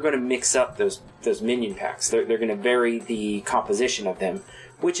 But they're going to mix up those minion packs. They're going to vary the composition of them,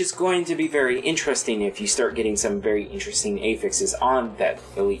 which is going to be very interesting if you start getting some very interesting affixes on that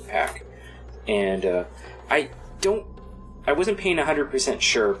elite pack. And I wasn't paying 100%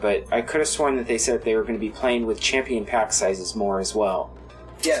 sure, but I could have sworn that they said they were going to be playing with champion pack sizes more as well.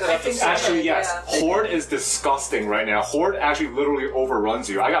 Yeah, I think so. Actually, yes. Horde is disgusting right now. Horde actually literally overruns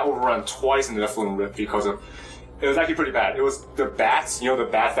you. I got overrun twice in the Nephilim Rift because of... It was actually pretty bad. It was the bats, the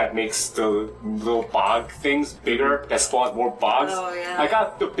bat that makes the little bog things bigger, that spawns more bogs. Oh, yeah. I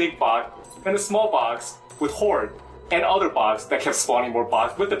got the big bog and the small bogs with Horde. and other bots that kept spawning more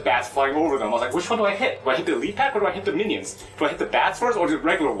bots with the bats flying over them. I was like, which one do I hit? Do I hit the elite pack or do I hit the minions? Do I hit the bats first or the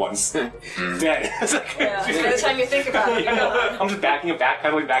regular ones? Dead. It's like, Yeah, by the time you think about it, you're gone. I'm just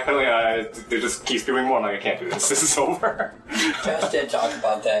backpedaling. They just keep spewing more. I'm like, I can't do this. This is over. Josh did talk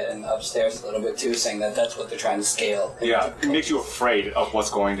about that in upstairs a little bit too, saying that that's what they're trying to scale. Yeah, it makes you afraid of what's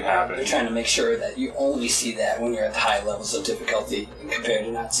going to happen. They're trying to make sure that you only see that when you're at the high levels of difficulty compared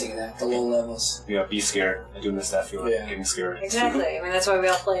to not seeing that at the low levels. Yeah, be scared. I do miss that feeling. Yeah. Getting scared. Exactly. I mean, that's why we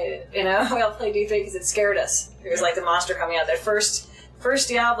all played it. You know, we all played D3 because it scared us. It was like the monster coming out. That first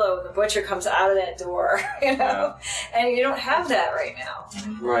Diablo, when the butcher comes out of that door, you know, and you don't have that right now.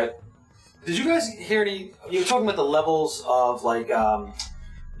 Right. Did you guys hear any? You were talking about the levels of like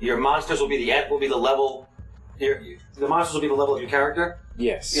your monsters will be the level. The monsters will be the level of your character.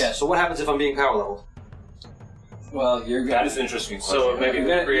 Yes. Yeah. So what happens if I'm being power leveled? Well, that is an interesting question. So maybe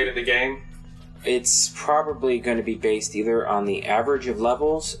we created the game. It's probably going to be based either on the average of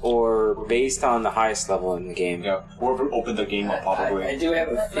levels or based on the highest level in the game. Yeah, or open the game up probably. I do have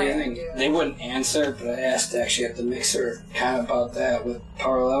a feeling they wouldn't answer, but I asked actually at the mixer kind of about that with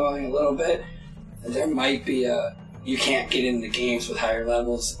power leveling a little bit. There might be you can't get into games with higher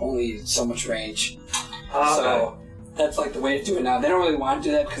levels, only so much range. So that's like the way to do it now. They don't really want to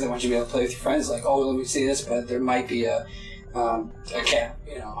do that because they want you to be able to play with your friends. Like, oh, let me see this, but there might be a cap,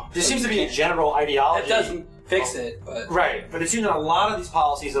 you know. There seems to be a general ideology. It doesn't fix it, but... Right, but it seems that a lot of these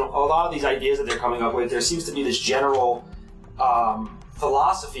policies and a lot of these ideas that they're coming up with, there seems to be this general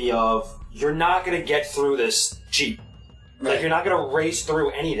philosophy of you're not going to get through this cheap. Right. Like, you're not going to race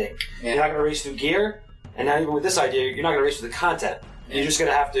through anything. Yeah. You're not going to race through gear, and now even with this idea, you're not going to race through the content. Yeah. You're just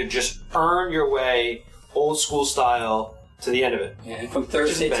going to have to just earn your way, old school style, to the end of it. Yeah, and from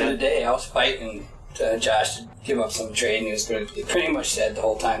Thursday to today, I was fighting Josh to give up some trade, and he was going to, pretty much said the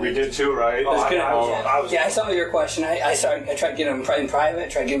whole time. We did too, right? I saw your question. I tried to get him in private,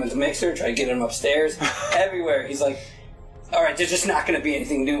 tried to get him at the mixer, tried to get him upstairs, everywhere. He's like, all right, there's just not going to be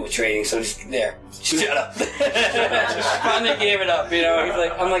anything new with trading, so just shut up. Finally gave it up, you know. He's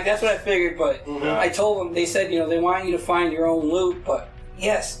like, I'm like, that's what I figured, but I told him, they said, you know, they want you to find your own loot, but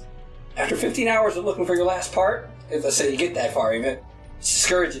yes, after 15 hours of looking for your last part, if let's say you get that far even, it's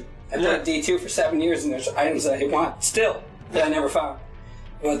discouraging. I played D2 for 7 years, and there's items that I want still that I never found.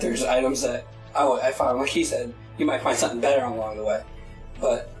 But there's items that I found, like he said, you might find something better along the way.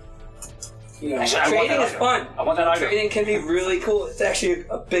 But you know, actually, trading is fun. I want that item. Trading can be really cool. It's actually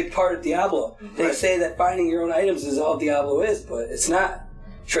a big part of Diablo. They say that finding your own items is all Diablo is, but it's not.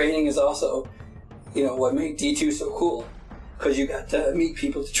 Trading is also, you know, what made D2 so cool. Because you got to meet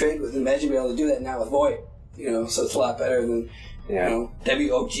people to trade with. Imagine being able to do that now with Void. You know, so it's a lot better than, you know,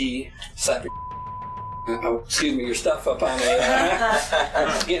 WOG, slap your stuff up on me.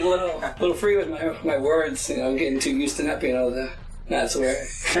 Getting a little free with my words, you know, I'm getting too used to not being able to not swear.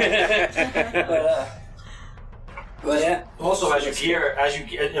 But yeah. Also, as you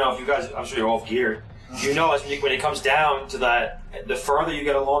know, if you guys, I'm sure you're all geared, you know, when it comes down to that, the further you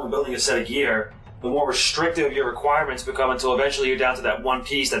get along in building a set of gear, the more restrictive your requirements become until eventually you're down to that one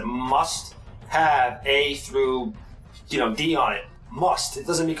piece that must have A through, you know, D on it. Must. It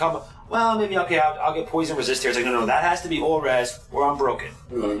doesn't become, well, maybe, okay, I'll get poison resist here. It's like, no, that has to be all res or I'm broken.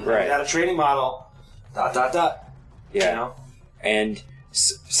 Mm-hmm. Right. Without a trading model, ... Yeah. You know? And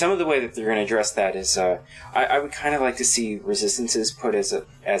some of the way that they're going to address that is, I would kind of like to see resistances put as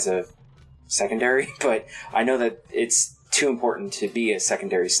a secondary, but I know that it's too important to be a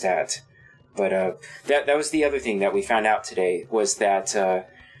secondary stat. But that was the other thing that we found out today, was that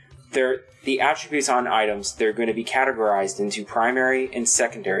the attributes on items, they're going to be categorized into primary and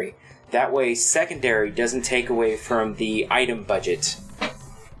secondary. That way, secondary doesn't take away from the item budget.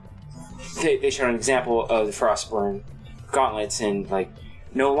 They showed an example of the Frostburn gauntlets, and like,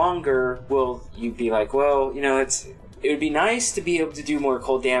 no longer will you be like, well, you know, it would be nice to be able to do more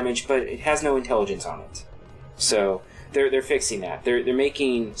cold damage, but it has no intelligence on it. So they're fixing that. They're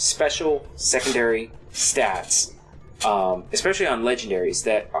making special secondary stats, especially on legendaries,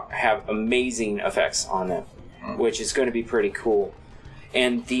 that have amazing effects on them, which is going to be pretty cool.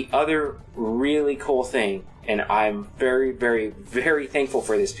 And the other really cool thing, and I'm very, very, very thankful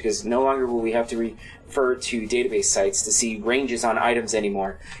for this, because no longer will we have to refer to database sites to see ranges on items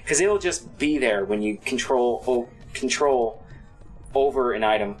anymore, because it'll just be there when you control over an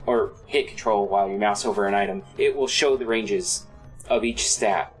item, or hit control while you mouse over an item. It will show the ranges of each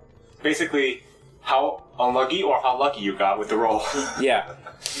stat. Basically, how unlucky or how lucky you got with the roll. Yeah.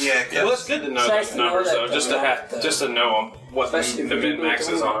 Yeah, well, it's good to know those numbers, though, just to know what the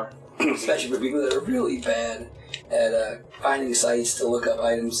min-maxes are. Especially for people that are really bad at finding sites to look up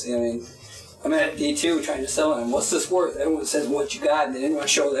items. I mean, I'm at D2 trying to sell them. What's this worth? Everyone says what you got, and they didn't want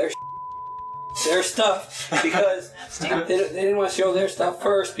to show their stuff because they didn't want to show their stuff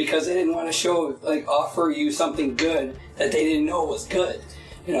first because they didn't want to show, like, offer you something good that they didn't know was good.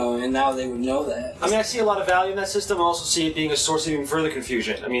 You know, and now they would know that. I mean, I see a lot of value in that system. I also see it being a source of even further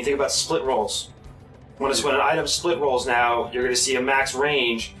confusion. I mean, think about split rolls. When an item split rolls now, you're going to see a max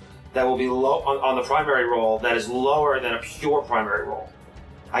range that will be low on the primary roll that is lower than a pure primary roll.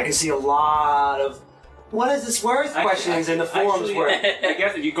 I can see a lot of what is this worth questions in the forums where I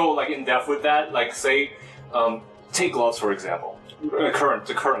guess if you go like in depth with that, like say, take gloves for example, the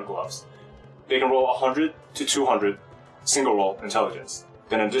current gloves, they can roll 100 to 200 single roll intelligence,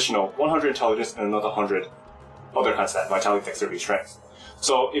 then an additional 100 intelligence and another 100 other kind of stat, vitality, dexterity, strength.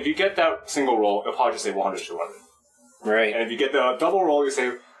 So if you get that single roll, it'll probably just say 100 to 200. Right. And if you get the double roll, you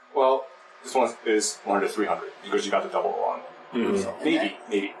say, well, this one is 100 to 300 because you got the double roll on it. Mm-hmm. So maybe.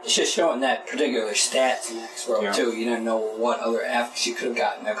 It's just showing that particular stats in X Roll too. You didn't know what other affix you could have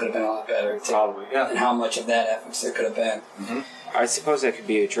gotten that could have been a lot better too. Probably, yeah. And how much of that affix there could have been. Mm-hmm. I suppose that could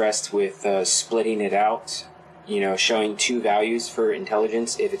be addressed with splitting it out. You know, showing two values for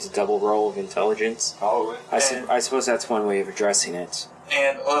intelligence if it's a double roll of intelligence. Probably. I suppose that's one way of addressing it.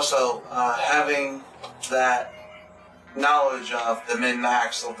 And also, having that knowledge of the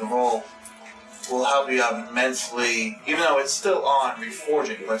min-max of the roll will help you out immensely, even though it's still on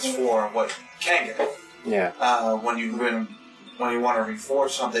reforging, but it's for what you can get. Yeah. When you want to reforge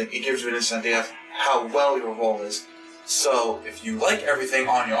something, it gives you an idea of how well your roll is. So if you like everything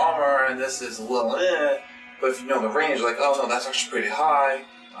on your armor, and this is a little but if you know the range, like, oh no, that's actually pretty high,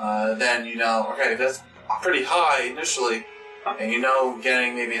 then you know, okay, that's pretty high initially, and you know,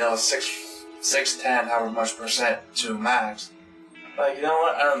 getting maybe 6, 10, however much percent to max. Like, you know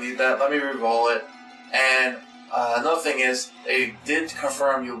what, I don't need that, let me re-roll it. And another thing is, they did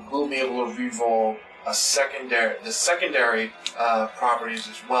confirm you will be able to re-roll the secondary properties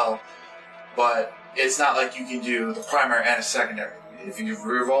as well, but it's not like you can do the primary and a secondary. If you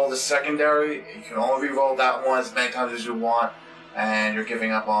re-roll the secondary, you can only re-roll that one as many times as you want, and you're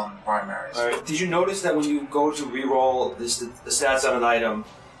giving up on the primaries. Right. Did you notice that when you go to re-roll the stats on an item,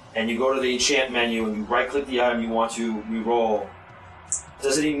 and you go to the enchant menu and you right-click the item you want to re-roll,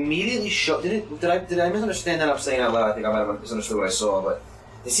 does it immediately show? Did I misunderstand that? I'm saying out loud. I think I might have misunderstood what I saw, but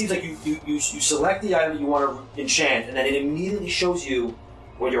it seems like you select the item you want to enchant, and then it immediately shows you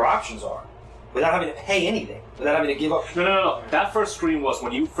what your options are, without having to pay anything, without having to give up. No. That first screen was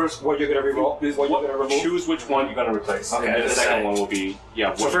when you first what you're going to re-roll. What you're going to remove. Choose which one you're going to replace. Okay. And the second one will be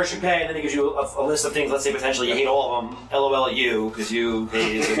So first you pay, and then it gives you a list of things. Let's say potentially you hate all of them. LOL at you because you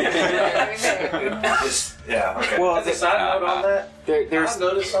hated it. Okay. Well, as a side note on that, I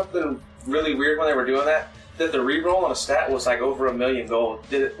noticed something really weird when they were doing that. That the reroll on a stat was like over 1 million gold.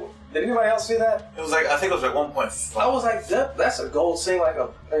 Did anybody else see that? It was like, I think it was like 1.5. I was like, that's a gold thing. Like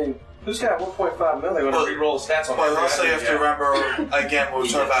who's got 1.5 million? They're going to reroll stats on. Well, also you have to remember again when we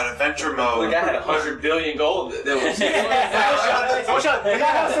talk about adventure mode. Like I had 100 billion gold. That was. Someone shot. Did I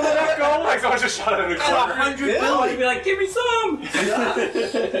have some of that gold? Like someone just shot it in the corner. 100 billion. You'd be like, give me some.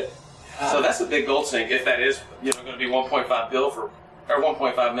 So that's a big gold sink. If that is, going to be 1.5 bill for, or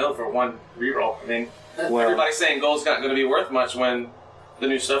 1.5 mil for one reroll. I mean, everybody's saying gold's not going to be worth much when the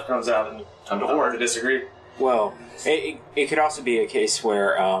new stuff comes out, and I'm hard to disagree. Well, it could also be a case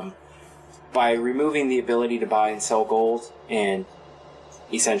where by removing the ability to buy and sell gold and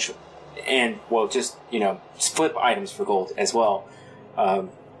essentially, just split items for gold as well,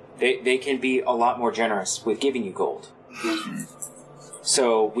 they can be a lot more generous with giving you gold.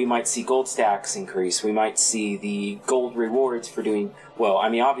 So we might see gold stacks increase. We might see the gold rewards for doing well. I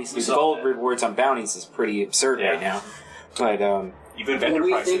mean, obviously the gold rewards on bounties is pretty absurd right now, but even vendor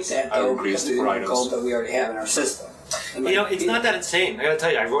prices are increased for items. Gold that we already have in our system. It's not that insane. I gotta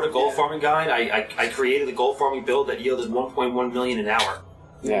tell you, I wrote a gold farming guide. I created a gold farming build that yielded 1.1 million an hour.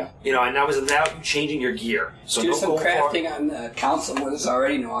 Yeah. And that was without you changing your gear. So do some crafting on the council when there's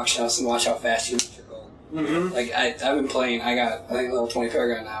already no auction house and watch how fast you make your gold. Mm-hmm. Like I've been playing. I think level 20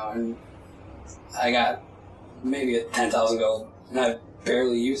 Paragon now, and I got maybe 10,000 gold, and I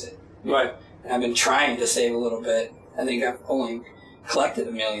barely use it. Right. And I've been trying to save a little bit. I think I've only collected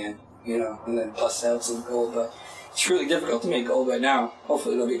 1 million, and then plus sales some gold, but it's really difficult to make gold right now.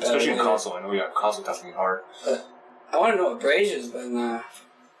 Hopefully it'll be better. Especially in console. I know console definitely hard. But I want to know what Brazia's been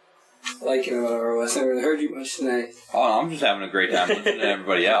liking about our West. I haven't really heard you much tonight. Oh, I'm just having a great time listening to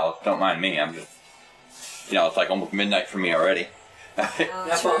everybody else. Don't mind me. I'm just, it's like almost midnight for me already.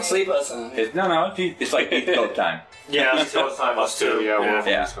 That's falling asleep last night. It's like East Coast time. Yeah, East Coast time. Us too. Yeah, we're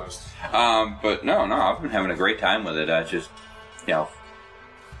from East Coast. But no, I've been having a great time with it. I just,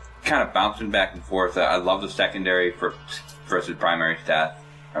 kind of bouncing back and forth. I love the secondary versus primary stats.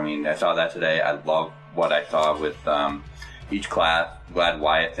 I mean, I saw that today. I love what I saw with each class. Glad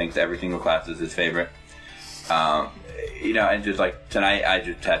Wyatt thinks every single class is his favorite. And just like tonight, I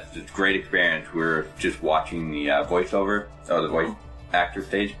just had this great experience. We were just watching the voiceover, or the voice actor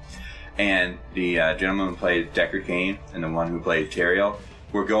stage, and the gentleman who plays Deckard Cain and the one who plays Teriel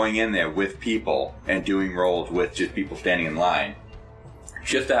were going in there with people and doing roles with just people standing in line,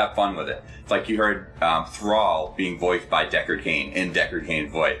 just to have fun with it. It's like you heard Thrall being voiced by Deckard Cain in Deckard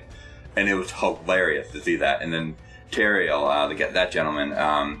Cain's voice, and it was hilarious to see that. And then Teriel, that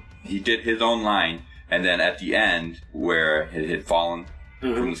gentleman, he did his own line. And then at the end, where it had fallen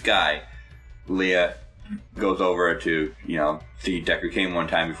from the sky, Leah goes over to, see Deckard Cain one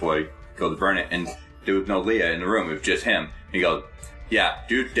time before he goes to burn it. And there was no Leah in the room. It was just him. He goes, yeah,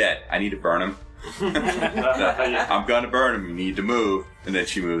 dude's dead. I need to burn him. I'm going to burn him. You need to move. And then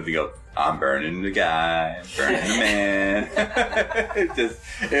she moves and goes, I'm burning the guy. I'm burning the man.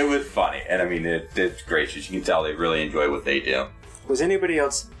 It was funny. And I mean, it's gracious. You can tell they really enjoy what they do. Was anybody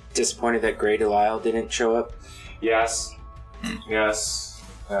else disappointed that Grey Delisle didn't show up? Yes. Yes.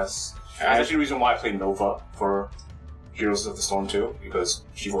 That's actually the reason why I played Nova for Heroes of the Storm 2, because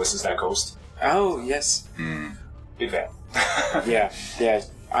she voices that ghost. Oh, yes. Big fan. yeah.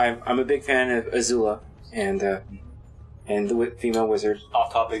 I'm a big fan of Azula and the female wizard.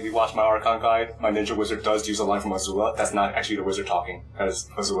 Off topic, if you watch my Archon guide, my ninja wizard does use a line from Azula. That's not actually the wizard talking. That is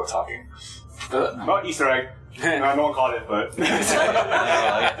Azula talking. Not Easter egg. No one caught it, but...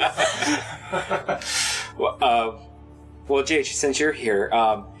 well, Jay, since you're here,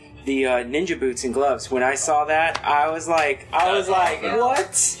 the ninja boots and gloves, when I saw that, I was like,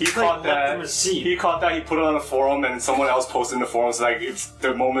 what? He caught that. He caught that. He put it on a forum, and someone else posted in the forums. Like, it's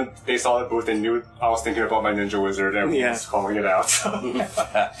the moment they saw the booth, they knew I was thinking about my ninja wizard, and everyone was calling it out.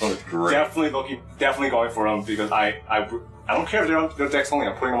 That was great. Definitely going for them, because I don't care if they're on their decks only.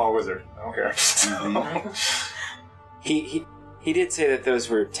 I'm putting them on wizard. I don't care. He did say that those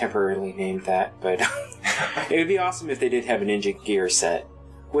were temporarily named that, but it would be awesome if they did have a ninja gear set.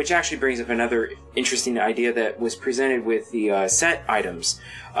 Which actually brings up another interesting idea that was presented with the set items.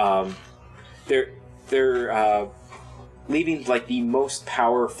 They're leaving like the most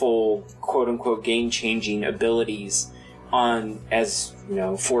powerful, quote unquote, game changing abilities on as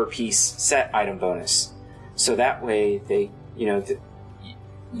 4-piece set item bonus. So that way they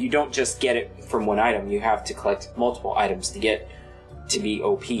you don't just get it from one item. You have to collect multiple items to get to be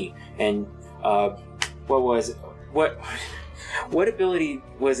OP. And what ability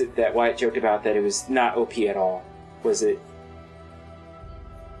was it that Wyatt joked about that it was not OP at all? Was it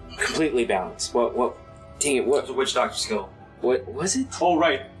completely balanced? Dang it, what? It was a Witch Doctor skill. What was it? Oh,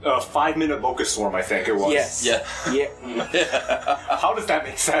 right. 5-minute Locust Swarm, I think it was. Yes. Yeah. How does that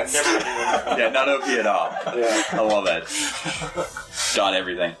make sense? Yeah, not OP at all. Yeah. I love that. Got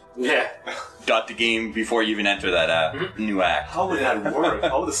everything. Yeah. Got the game before you even enter that new act. How would that work?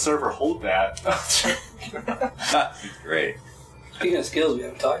 How would the server hold that? Great. Speaking of skills we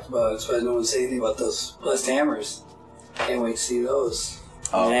haven't talked about, so I don't want to say anything about those blessed hammers. Can't wait to see those.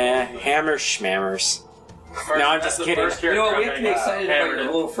 Nah, hammer schmammers. No, I'm just kidding. You know what, we have to be excited about your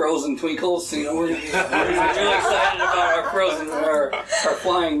little frozen twinkles. We're really excited about our frozen, our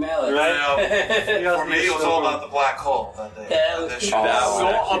flying mallet. For me, it was all about the black hole that day. Yeah, so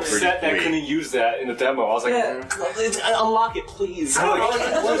upset that I couldn't use that in the demo. I was like, unlock it, please. I don't know.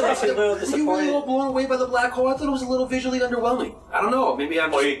 Were you really all blown away by the black hole? I thought it was a little visually underwhelming. I don't know. Maybe I'm.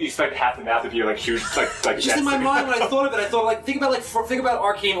 Well, you expect half the map to be like huge, like. Just in my mind, when I thought of it, I thought think about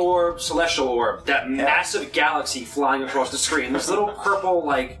Arcane Orb, Celestial Orb, that massive galaxy flying across the screen. This little purple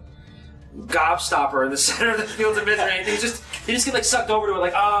gobstopper in the center of the field of misery. And they just get sucked over to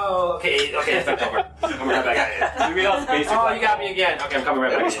it. Okay, effect over. I'm coming right back at you. You got me again. Okay, I'm coming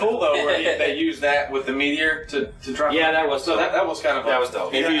right back. It was cool though, where they used that with the meteor to drop. Yeah, that was that was kind of that was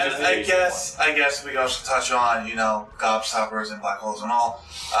dope. I guess we also touch on gobstoppers and black holes and all.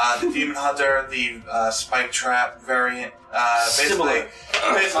 The Demon Hunter, the Spike Trap variant. Basically,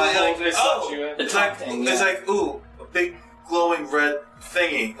 it's like ooh, a big glowing red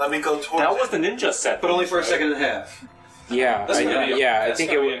thingy. Let me go towards That was the ninja set, but only for a second and a half. Yeah, I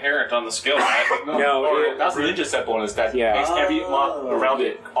think it was inherent on the skill. Right? No, that's the ninja set bonus that makes every mod around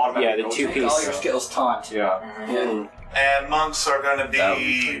it automatically. Yeah, the 2-piece. All your skills taunt. Yeah. And monks are going to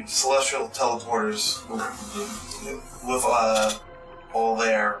be celestial teleporters with all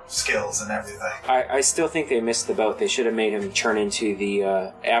their skills and everything. I still think they missed the boat. They should have made him turn into the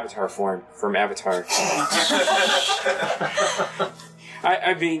Avatar form from Avatar.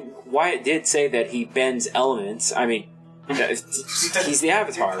 I mean, Wyatt did say that he bends elements. I mean, He's the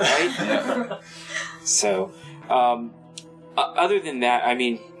Avatar, right? So, other than that, I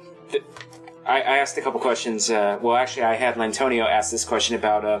mean, I asked a couple questions. Well, actually, I had Lantonio ask this question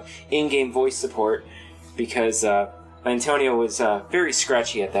about in-game voice support because Lantonio was very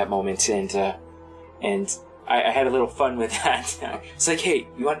scratchy at that moment, and I had a little fun with that. It's like, hey,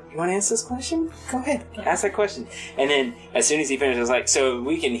 you want to ask this question? Go ahead, ask that question. And then as soon as he finished, I was like, so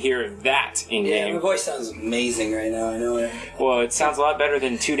we can hear that in game. Yeah, my voice sounds amazing right now. I know it. Well, it sounds a lot better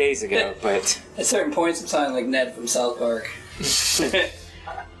than 2 days ago, but at certain points, I'm sounding like Ned from South Park.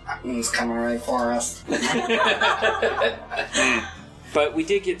 He's coming right for us. But we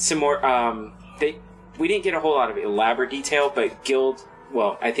did get some more. We didn't get a whole lot of elaborate detail, but guild.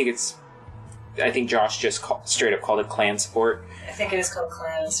 Well, I think Josh just straight up called it clan support. I think it is called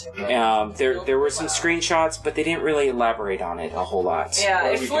clans. There were some screenshots, but they didn't really elaborate on it a whole lot. Yeah,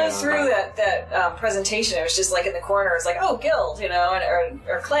 it flew through that presentation. It was just like in the corner. It was like, oh, guild,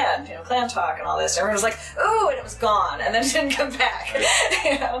 or clan, clan talk and all this. And everyone was like, ooh, and it was gone, and then it didn't come back.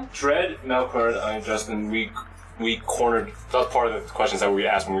 Dread, Melkor, and Justin, we cornered. That was part of the questions that we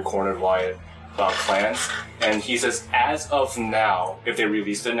asked when we cornered Wyatt about clans, and he says, as of now, if they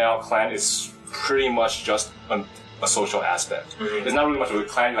released it now, clan is pretty much just a social aspect. Mm-hmm. It's not really much of a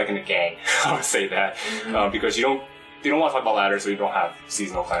clan like in a gang. I would say that because they don't want to talk about ladders, so you don't have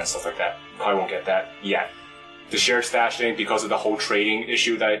seasonal clans, stuff like that. You probably won't get that yet. The shared stash thing, because of the whole trading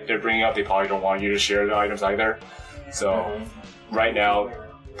issue that they're bringing up, they probably don't want you to share the items either. So right now,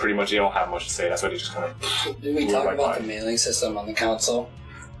 pretty much they don't have much to say. That's why they just kind of. Did we talk about the mailing system on the console?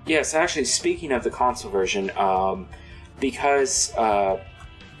 Yes, actually, speaking of the console version, because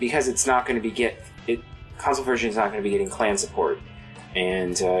it's not going to be console version is not going to be getting clan support,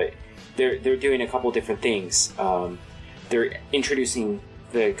 and they're doing a couple different things. They're introducing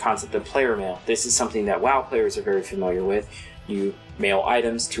the concept of player mail. This is something that WoW players are very familiar with. You mail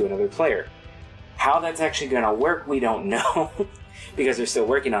items to another player. How that's actually going to work, we don't know, because they're still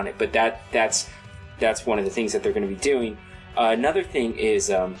working on it. But that's one of the things that they're going to be doing. Another thing is,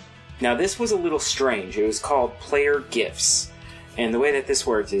 now this was a little strange. It was called player gifts. And the way that this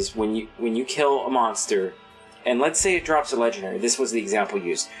works is when you kill a monster, and let's say it drops a legendary. This was the example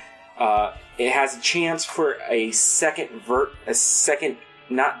used. It has a chance for a second,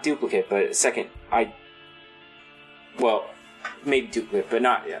 not duplicate, but a second. Maybe duplicate, but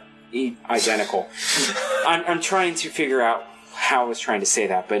not identical. I'm trying to figure out how I was trying to say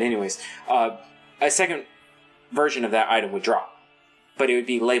that, but anyways, a second version of that item would drop, but it would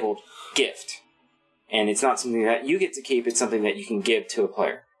be labeled gift. And it's not something that you get to keep, it's something that you can give to a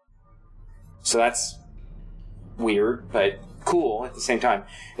player. So that's weird, but cool at the same time.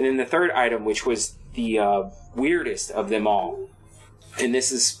 And then the third item, which was the weirdest of them all, and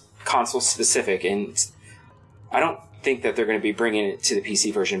this is console specific, and I don't think that they're going to be bringing it to the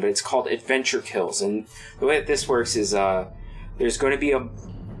PC version, but it's called Adventure Kills. And the way that this works is there's going to be a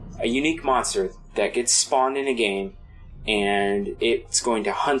unique monster that gets spawned in a game, and it's going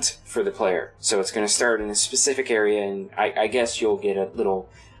to hunt for the player. So it's going to start in a specific area, and I guess you'll get a little,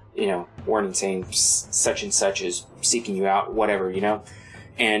 warning saying such and such is seeking you out, whatever, And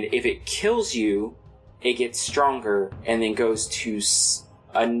if it kills you, it gets stronger and then goes to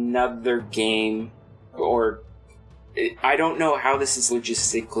another game, or I don't know how this is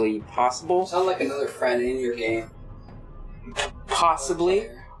logistically possible. Sound like another friend in your game. Possibly,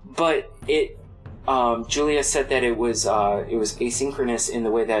 but it. Julia said that it was asynchronous in the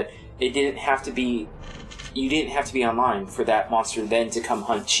way that you didn't have to be online for that monster then to come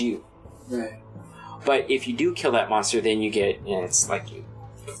hunt you. Right. But if you do kill that monster, then you get it's like you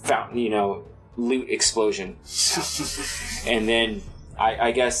found loot explosion, and then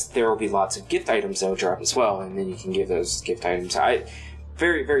I guess there will be lots of gift items that will drop as well, and then you can give those gift items.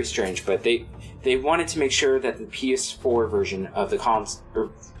 Very very strange, but they wanted to make sure that the PS4 version of the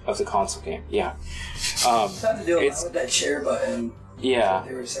console game, yeah. Something to do with that share button. Yeah. What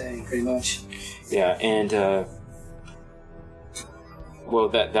they were saying, pretty much. Yeah, and well,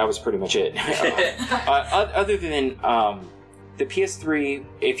 that was pretty much it. Other than the PS3,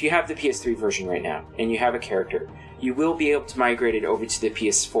 if you have the PS3 version right now and you have a character, you will be able to migrate it over to the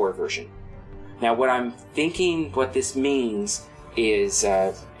PS4 version. Now, what I'm thinking, what this means is,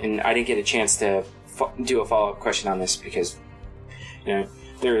 and I didn't get a chance to do a follow-up question on this because, there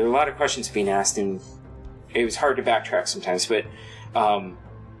are a lot of questions being asked, and it was hard to backtrack sometimes, but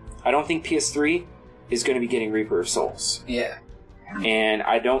I don't think PS3 is going to be getting Reaper of Souls. Yeah. And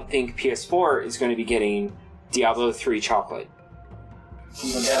I don't think PS4 is going to be getting Diablo 3 Chocolate.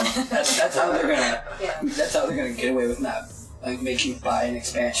 That's how they're gonna. That's how they're gonna get away with not making you buy an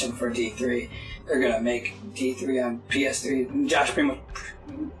expansion for D3. they're going to make D3 on PS3. And Josh pretty much,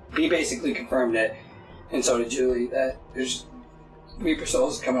 he basically confirmed it, and so did Julie, that there's Reaper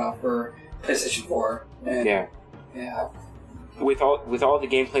Souls coming out for PlayStation 4. And yeah. With all the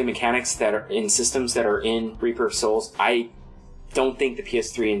gameplay mechanics that are in systems that are in Reaper of Souls, I don't think the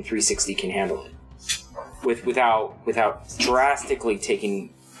PS3 and 360 can handle it. Without drastically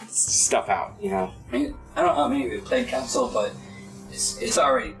taking stuff out, you know. I mean, I don't know how many of you played console, but it's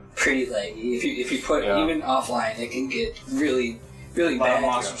already pretty laggy. If you put even offline, it can get really bad.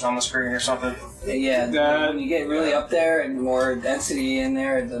 Monsters on the screen or something. Yeah, when you get really up there and more density in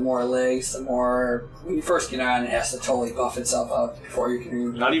there, the more legs, the more when you first get on, it has to totally buff itself out before you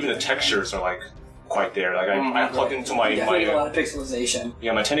can. Not even the textures are like quite there. Like I plugged into my a lot of pixelization.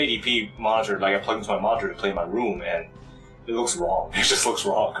 Yeah, my 1080p monitor. Like I plugged into my monitor to play in my room, and it looks wrong. It just looks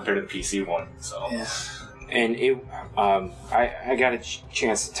wrong compared to the PC one. So. Yeah. And I got a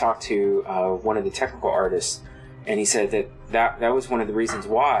chance to talk to one of the technical artists, and he said that was one of the reasons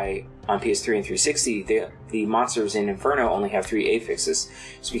why on PS3 and 360 the monsters in Inferno only have 3 affixes.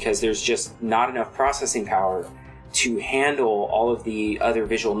 It's because there's just not enough processing power to handle all of the other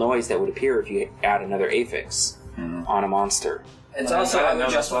visual noise that would appear if you add another affix on a monster. It's also how they're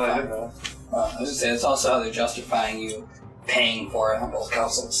justifying. It's also how they're justifying you paying for it on both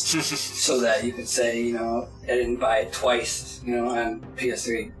consoles, so that you could say, you know, I didn't buy it twice, you know, on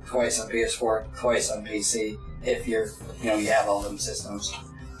PS3, twice on PS4, twice on PC. If you have all them systems,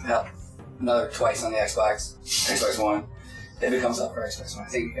 another twice on the Xbox One. If it comes up for Xbox One, I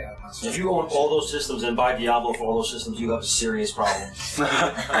think you got it. If you own all those systems and buy Diablo for all those systems, you have a serious problem.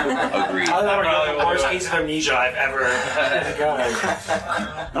 Agreed. I don't know the worst case of amnesia I've ever.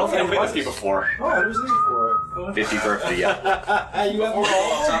 I don't think I've played this game before. Oh, I was looking for it. 50th birthday, yeah. You have more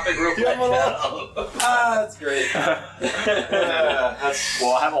topic real quick. That's great. Well,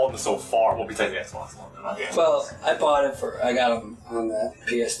 I have all of them so far. Well, besides the Xbox One. Well, I got them on the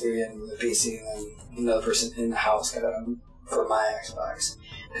PS3 and the PC, and then another person in the house got them for my Xbox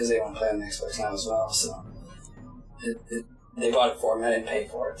because they want to play on the Xbox now as well. So they bought it for me. I didn't pay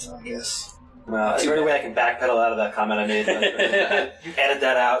for it, so I guess. Is there any way I can backpedal out of that comment I made? You edit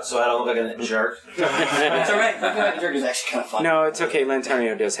that out so I don't look like a jerk. It's alright. Looking like a jerk is actually kind of fun. No, it's okay.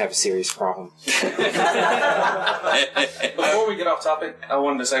 Lantonio does have a serious problem. Before we get off topic, I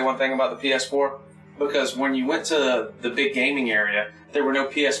wanted to say one thing about the PS4. Because when you went to the big gaming area, there were no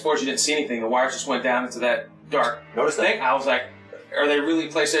PS4s. You didn't see anything. The wires just went down into that dark thing. I was like, are they really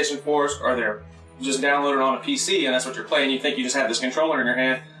PlayStation 4s? Or they're just downloaded on a PC and that's what you're playing? You think you just have this controller in your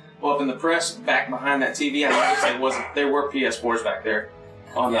hand. Well, up in the press, back behind that TV, I noticed it wasn't. There were PS4s back there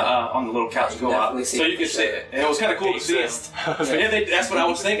on the little couch go out, so you could see it. And it was kind of cool to see it. That's what I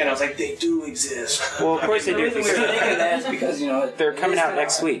was thinking. I was like, they do exist. Well, of course they do. The reason we were thinking that is because they're coming out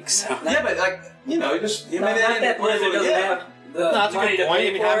next week. So. Yeah, but just maybe that point it doesn't have. That's a good point.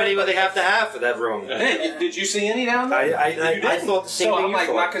 I mean, how many would they have to have for that room? Hey, did you see any down there? I thought the same thing. So I'm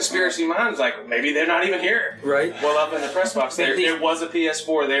like, my conspiracy mind is like, maybe they're not even here. Right. Well, up in the press box, there was a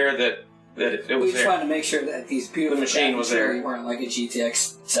PS4 there that it was there. We just wanted to make sure that these beautiful machine was there. Weren't like a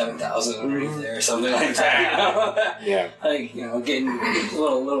GTX 7000 underneath there or something like that. Yeah. Like, getting a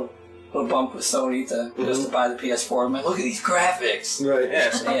little bump with Sony just to buy the PS4. I'm like, look at these graphics. Right. Yeah,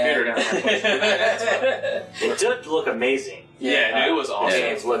 it's computer down there. It did look amazing. Yeah, it was awesome.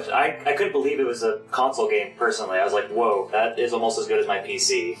 Games looked. I couldn't believe it was a console game. Personally, I was like, "Whoa, that is almost as good as my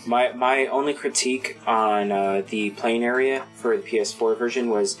PC." My only critique on the playing area for the PS4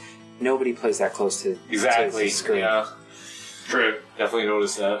 version was nobody plays that close to the screen. Yeah, true. Definitely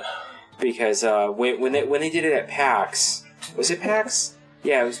noticed that. Because when they did it at PAX, was it PAX?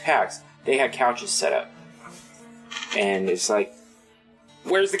 Yeah, it was PAX. They had couches set up, and it's like,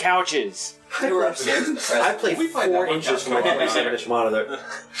 where's the couches? They were upstairs in the press. I played 4 inches from my 27-inch monitor.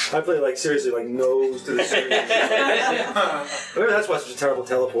 I played seriously nose to the screen. Maybe that's why it's such a terrible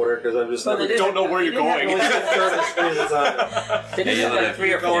teleporter, because I'm just don't know where you're going. They did have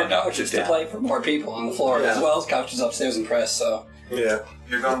 3 or 4 couches to play for more people on the floor, as well as couches upstairs in press. So yeah.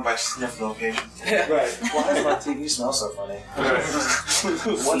 You're going by sniff location. Right. Why does my TV smell so funny?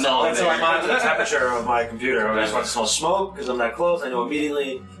 Once I monitor the temperature of my computer, I just want to smell smoke because I'm that close. I know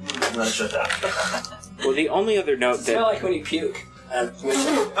immediately, and then I shut down. Well, the only other note that smell like when you puke at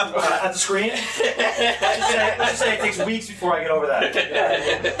the screen. Let's just say it takes weeks before I get over that.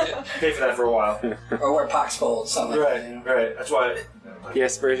 Pay for that for a while. Or wear pox folds, something like that. Right. That's why.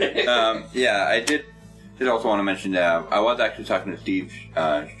 Yes, Bridget. Yeah, I did also want to mention that I was actually talking to Steve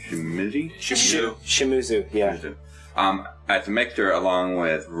Shimizu, yeah. At the Mixer, along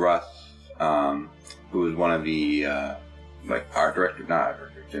with Russ, who was one of the like art director, not art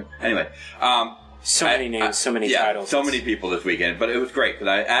director too. Anyway, so many names, so many titles, so many people this weekend. But it was great because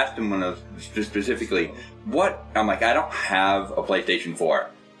I asked him when I was specifically what I'm like. I don't have a PlayStation 4,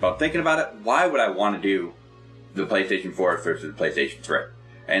 but I'm thinking about it. Why would I want to do the PlayStation 4 versus the PlayStation 3?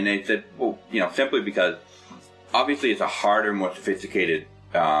 And they said, well, simply because obviously it's a harder, more sophisticated,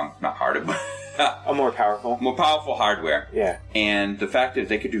 not harder, but a more powerful hardware. Yeah. And the fact is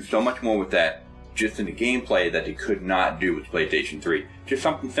they could do so much more with that just in the gameplay that they could not do with PlayStation 3. Just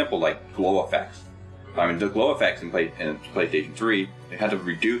something simple like glow effects. I mean, the glow effects in PlayStation 3, they had to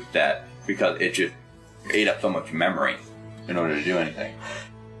reduce that because it just ate up so much memory in order to do anything.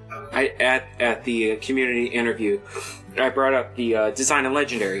 At the community interview, I brought up the Design a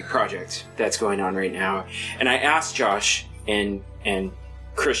Legendary project that's going on right now, and I asked Josh and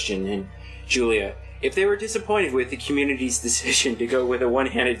Christian and Julia if they were disappointed with the community's decision to go with a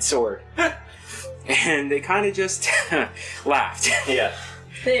one-handed sword, and they kind of just laughed. Yeah,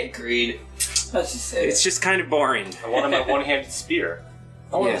 they agreed. Let's just say it's just kind of boring. I want a one-handed spear.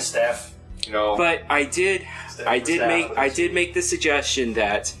 I want a staff. But I did make the suggestion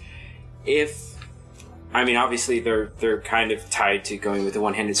that obviously they're kind of tied to going with the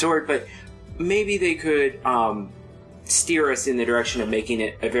one-handed sword, but maybe they could steer us in the direction of making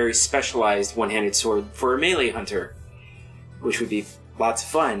it a very specialized one-handed sword for a melee hunter, which would be lots of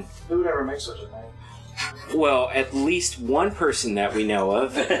fun. Who would ever make such a thing? Well, at least one person that we know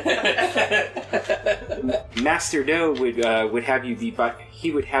of. Master Do would have you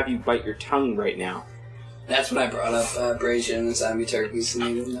bite your tongue right now. That's when I brought up Brazian and zombie turkeys and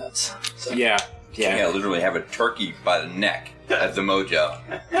native nuts. So. Yeah. Yeah, literally have a turkey by the neck as the mojo.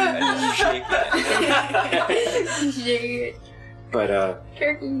 And just shake that. But,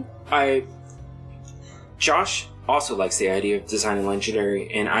 turkey. Josh also likes the idea of designing Legendary,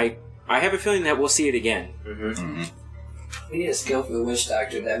 and I have a feeling that we'll see it again. Mm-hmm. We need a skill for the witch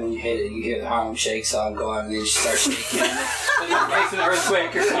doctor that when you hit it, you hear the Harlem Shake song go on and then you start shaking it. Makes an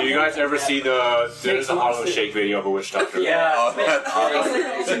earthquake or something. Do you guys ever see there's a Harlem Shake video of a witch doctor? Yeah.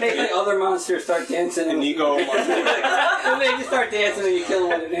 It should make the other monsters start dancing. And Nico. Then they just start dancing and you kill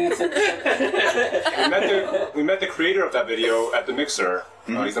them with a dancing. We met the creator of that video at the Mixer.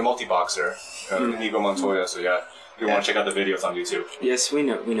 He's a multi-boxer, Inigo Montoya. So yeah, if you want to check out the videos on YouTube. Yes, we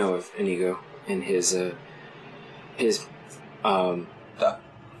know of Inigo and his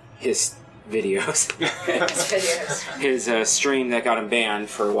videos. His stream that got him banned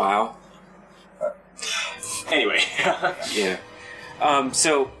for a while. Anyway. Yeah.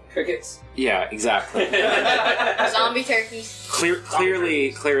 So crickets. Yeah, exactly. Zombie turkeys.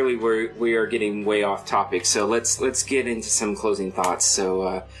 Clearly, we are getting way off topic. So let's get into some closing thoughts.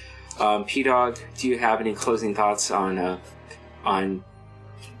 So, P-Dog, do you have any closing thoughts on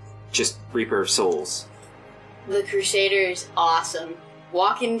just Reaper of Souls? The Crusader is awesome.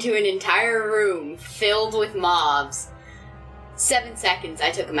 Walk into an entire room filled with mobs. 7 seconds, I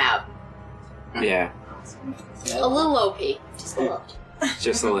took him out. Yeah. A little OP. Just a little.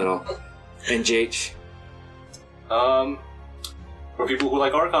 Just a little. And JH? For people who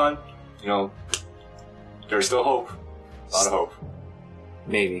like Archon, there's still hope. A lot of hope.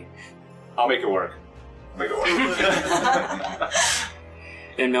 Maybe. I'll make it work.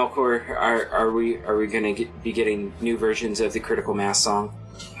 And Melkor, are we going to be getting new versions of the Critical Mass song?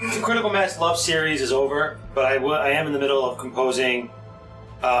 The Critical Mass Love series is over, but I am in the middle of composing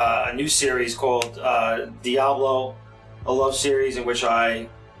a new series called Diablo, a love series in which I'm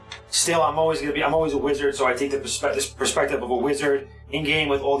always a wizard, so I take the perspective of a wizard in game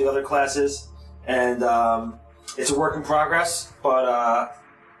with all the other classes, and it's a work in progress. But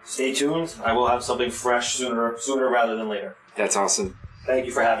stay tuned. I will have something fresh sooner rather than later. That's awesome. Thank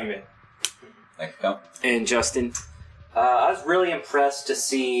you for having me. Thanks, Phil. And Justin? I was really impressed to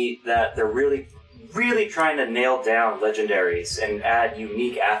see that they're really, really trying to nail down legendaries and add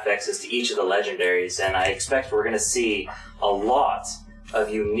unique affixes to each of the legendaries, and I expect we're going to see a lot of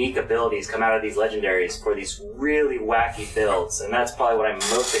unique abilities come out of these legendaries for these really wacky builds, and that's probably what I'm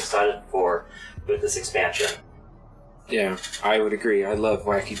most excited for with this expansion. Yeah, I would agree. I love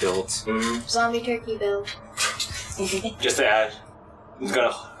wacky builds. Mm-hmm. Zombie turkey build. Just to add,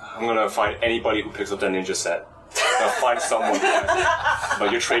 I'm gonna find anybody who picks up that ninja set. I'll find someone.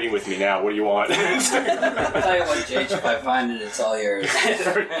 But you're trading with me now. What do you want? I'll tell you what, JH, if I find it, it's all yours.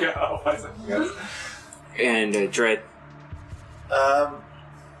 There we go. And Dread?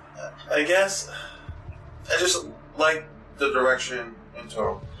 I guess I just like the direction in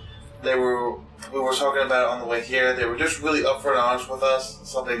total. We were talking about it on the way here. They were just really upfront and honest with us,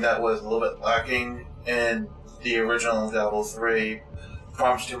 something that was a little bit lacking in the original Diablo 3.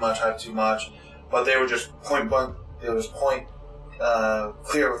 Promised too much, hype too much, but they were just point blank it was point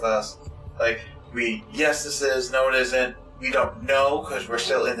clear with us. Like, yes, this is, no, it isn't. We don't know because we're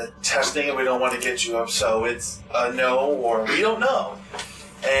still in the testing and we don't want to get you up. So it's a no or we don't know.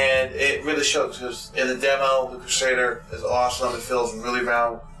 And it really shows because in the demo, the Crusader is awesome. It feels really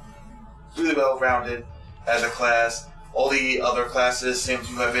well-rounded as a class. All the other classes seem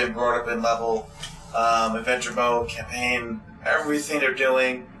to have been brought up in level. Adventure mode, campaign, everything they're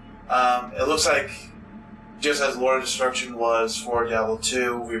doing. It looks like just as Lord of Destruction was for Diablo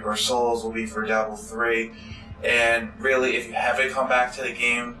 2, Reaper of Souls will be for Diablo 3. And really, if you haven't come back to the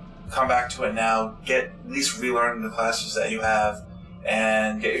game, come back to it now. At least relearn the classes that you have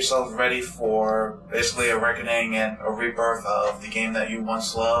and get yourself ready for basically a reckoning and a rebirth of the game that you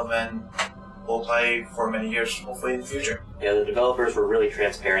once loved and will play for many years, hopefully in the future. Yeah, the developers were really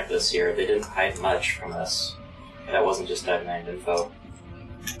transparent this year. They didn't hide much from us. That wasn't just Dive9 info.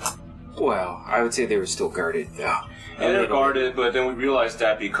 Well, I would say they were still guarded, though. Yeah, they're guarded, but then we realized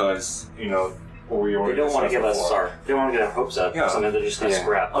that because, they don't want to give us they don't want to get our hopes up. Yeah. So then they're just going to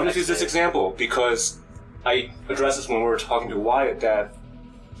scrap. I'll just use this example because I addressed this when we were talking to Wyatt that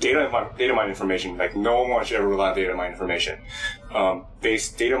data mine information, like no one should ever rely on data mine information.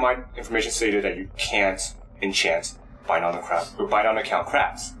 Data mine information stated that you can't enchant bind on account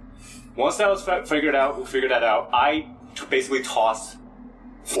crafts. Once that was we figured that out. I basically tossed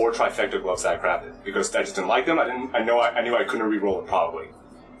 4 trifecta gloves that I crafted because I just didn't like them. I knew I couldn't re-roll them probably.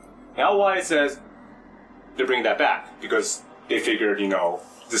 Now Wyatt says they're bringing that back because they figured,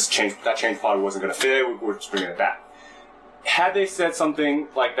 that change probably wasn't going to fit. We're just bringing it back. Had they said something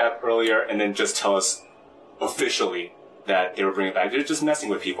like that earlier and then just tell us officially that they were bringing it back, they're just messing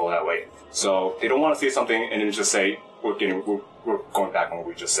with people that way. So they don't want to say something and then just say we're going back on what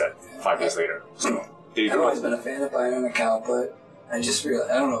we just said 5 days later. So I've always been a fan of buying an account, but I just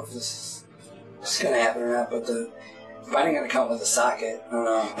realized I don't know if this is going to happen or not, but buying an account with a socket, I don't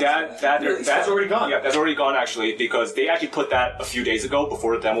know. That's already gone. Yeah, that's already gone actually because they actually put that a few days ago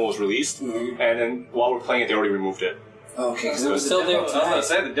before the demo was released, and then while we're playing it, they already removed it. Okay, because it was still there. I was going to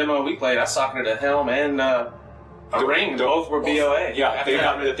say the demo we played, I socketed a helm and a ring. Both were BOA. Yeah, they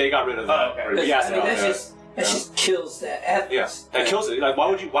got rid of that. Oh, okay. Yes, that just kills that ethics. Yes, that kills it. Like, why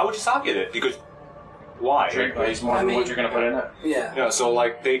would you socket it? Because why? Trade plays more than what you're going to put in it. Yeah. Yeah. So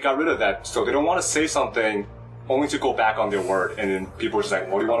they got rid of that. So they don't want to say something only to go back on their word, and then people are just like,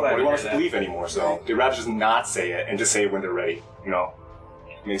 what do you want us to believe anymore? So they'd rather just not say it and just say it when they're ready.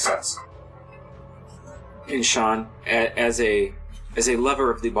 Makes sense. And Sean, as a lover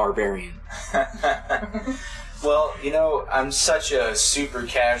of the barbarian. Well, I'm such a super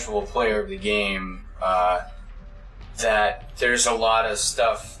casual player of the game that there's a lot of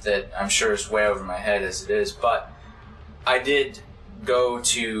stuff that I'm sure is way over my head as it is, but I did go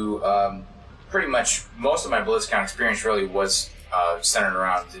to pretty much most of my BlizzCon experience really was centered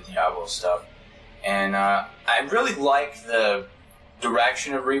around the Diablo stuff, and I really like the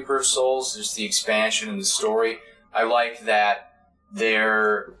direction of Reaper of Souls, just the expansion and the story. I like that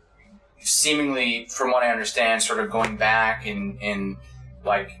they're seemingly, from what I understand, sort of going back and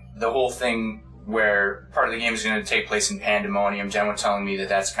like the whole thing where part of the game is going to take place in Pandemonium. Jen was telling me that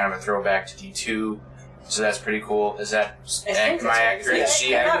that's kind of a throwback to D2, so that's pretty cool. Is that, am I accurate? Is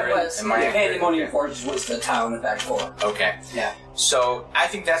she accurate? Am I accurate? Pandemonium Forge was the town in Act 4. Okay. Yeah. So I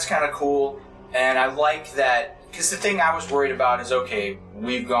think that's kind of cool, and I like that, because the thing I was worried about is, okay,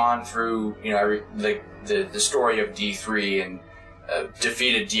 we've gone through, the story of D3 and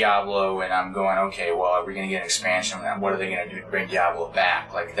defeated Diablo, and I'm going, okay, well, are we going to get an expansion? What are they going to do to bring Diablo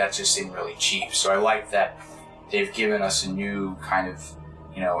back? Like, that just seemed really cheap. So I like that they've given us a new kind of,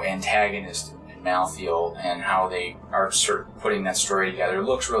 antagonist in Malthael, and how they are sort of putting that story together. It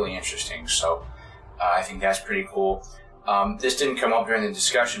looks really interesting, so I think that's pretty cool. This didn't come up during the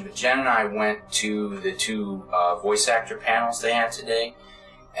discussion, but Jen and I went to the 2 voice actor panels they had today,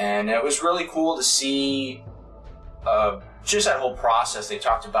 and it was really cool to see just that whole process. They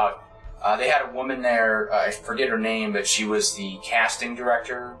talked about, they had a woman there, I forget her name, but she was the casting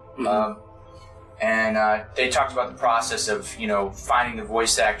director, and they talked about the process of, finding the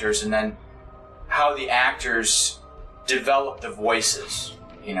voice actors and then how the actors develop the voices.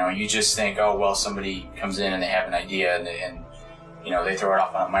 You just think, oh, well, somebody comes in and they have an idea and they throw it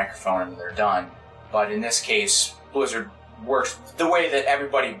off on a microphone and they're done. But in this case, Blizzard works the way that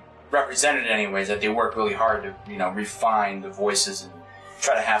everybody represented it anyways, that they work really hard to, refine the voices and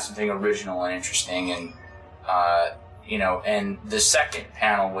try to have something original and interesting. And, and the second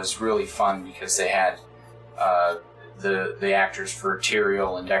panel was really fun because they had the actors for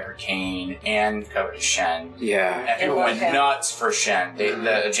Tyrael and Deckard Cain and Covetous Shen. Yeah. And people went nuts for Shen.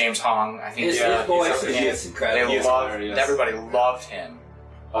 James Hong, I think. His voice is incredible. Everybody loved him.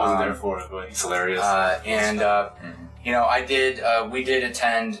 I wasn't there for it, but he's hilarious. We did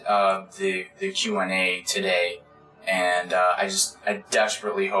attend the Q&A today, and I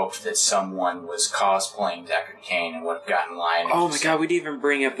desperately hoped that someone was cosplaying Deckard Cain and would have gotten in line. Oh my god, we didn't even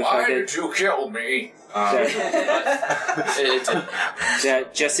bring up the fact Why did you kill me?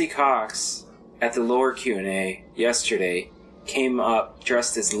 That Jesse Cox at the lower Q&A yesterday came up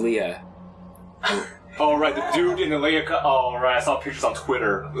dressed as Leia. Oh right, the dude in the Leia. Oh right, I saw pictures on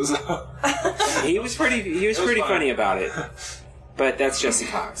Twitter. He was pretty funny about it. But that's Jesse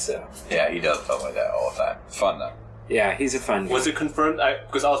Cox, so yeah, he does stuff like that all the time. It's fun though. Yeah, he's a fun guy. Was it confirmed?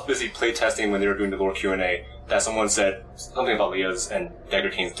 Because I was busy playtesting when they were doing the lore Q&A, that someone said something about Leia's and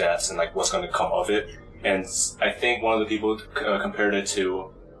Deckard Cain's deaths and like what's going to come of it. And I think one of the people compared it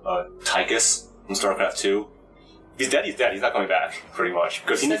to Tychus from StarCraft 2. He's dead. He's not coming back, pretty much,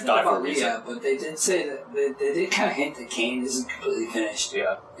 because he needs to die for a reason. Yeah, but they did say that they did kind of hint that Cain isn't completely finished.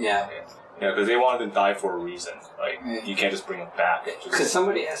 Yeah, because they wanted him to die for a reason. Like you can't just bring him back. Because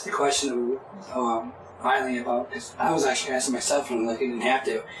somebody asked the question finally about, because I was actually asking myself, and like I didn't have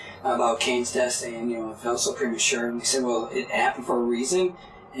to, about Cain's death, saying it felt so premature, and they said, well, it happened for a reason.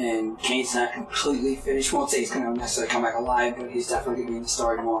 And Cain's not completely finished. Won't say he's going to necessarily come back alive, but he's definitely going to be in the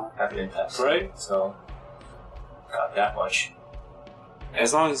story more. Happy impact, right? So, got that much.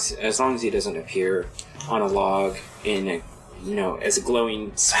 As long as he doesn't appear on a log in as a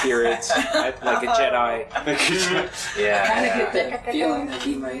glowing spirit, like a Jedi. I kind of get the feeling that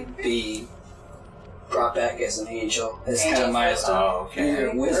he might be brought back as an angel. It's kind of my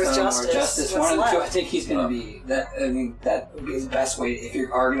either wisdom or justice. One of the two. I think he's going to be that. I mean, that would be the best way. If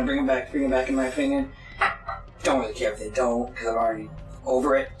you are going to bring him back, in my opinion. Don't really care if they don't, because I'm already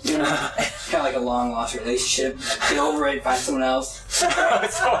over it. Kind of like a long lost relationship. Get over it, find someone else.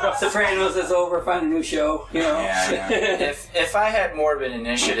 Sopranos is over, find a new show. Yeah. If I had more of an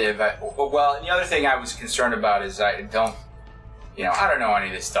initiative, the other thing I was concerned about is I don't know any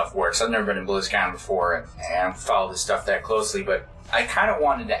of this stuff works. I've never been in BlizzCon before, and I don't follow this stuff that closely, but I kind of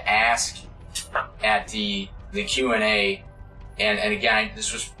wanted to ask at the Q&A, and again,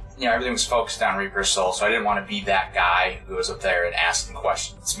 this was, everything was focused on Reaper Soul, so I didn't want to be that guy who was up there and asking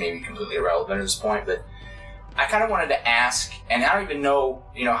questions, maybe completely irrelevant at this point, but I kind of wanted to ask, and I don't even know,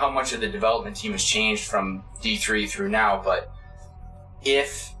 how much of the development team has changed from D3 through now, but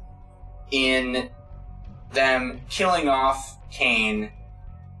if in them killing off Cain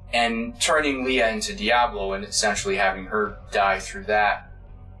and turning Leia into Diablo and essentially having her die through that,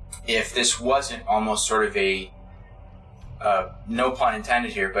 if this wasn't almost sort of a no pun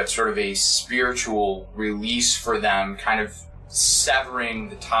intended here, but sort of a spiritual release for them, kind of severing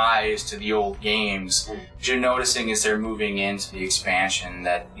the ties to the old games. What you're noticing as they're moving into the expansion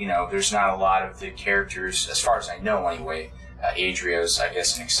that, there's not a lot of the characters, as far as I know anyway. Adria's, I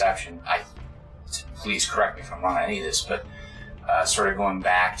guess, an exception. Please correct me if I'm wrong on any of this, but sort of going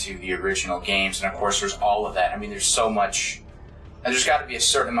back to the original games, and of course there's all of that. I mean, there's so much. There's got to be a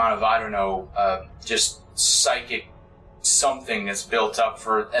certain amount of, just psychic something that's built up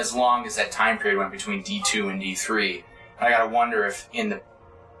for as long as that time period went between D2 and D3. And I gotta wonder if in the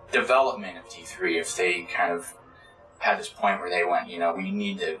development of D3, if they kind of had this point where they went, we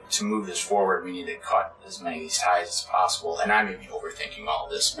need to move this forward, we need to cut as many of these ties as possible. And I may be overthinking all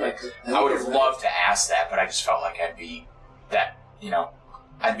this, but I would have loved to ask that, but I just felt like I'd be that,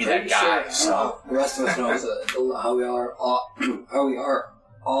 I'd be that guy. Sure, so the rest of us knows how we are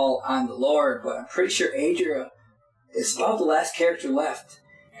all on the Lord, but I'm pretty sure Adria is about the last character left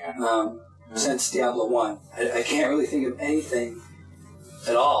since Diablo 1. I can't really think of anything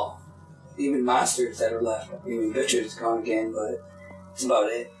at all. Even monsters that are left. I mean, Butcher's gone again, but that's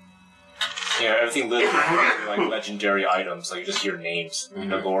about it. Yeah, everything like legendary items. Like you just hear names in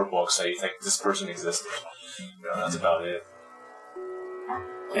the lore books that you think this person existed. That's about it.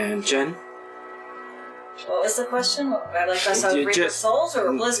 And Jen? What was the question? I'd like us on Reaper Souls or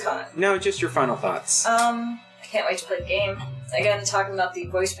BlizzCon? No, just your final thoughts. I can't wait to play the game. Again, talking about the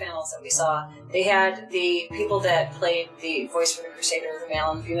voice panels that we saw, they had the people that played the voice for the Crusader, the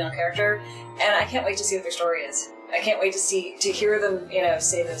male and female character, and I can't wait to see what their story is. I can't wait to hear them,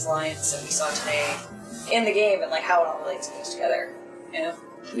 say those lines that we saw today in the game and like how it all relates and goes together.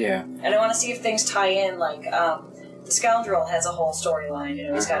 Yeah. And I want to see if things tie in, like the Scoundrel has a whole storyline.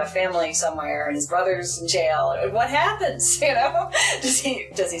 He's got a family somewhere, and his brother's in jail. What happens? Does he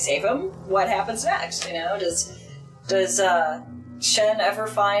save him? What happens next? Shen ever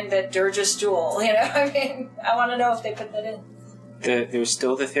find that Durgus jewel? You know, I mean, I want to know if they put that in. There's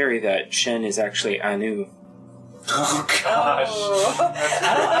still the theory that Shen is actually Anu. Oh gosh!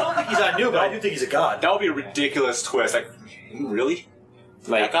 I don't think he's Anu, but I do think he's a god. That would be a ridiculous twist. Like, really?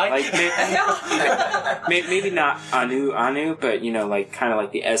 Like, that guy? maybe not Anu, but you know, like kind of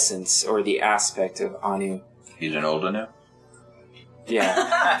like the essence or the aspect of Anu. He's an old Anu. Yeah.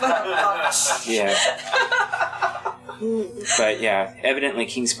 Yeah. But yeah, evidently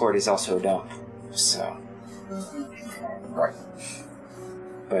Kingsport is also a dump. So. Right.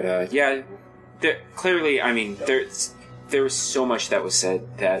 But yeah, clearly, I mean, there was so much that was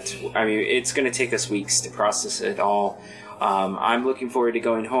said that, I mean, it's going to take us weeks to process it all. I'm looking forward to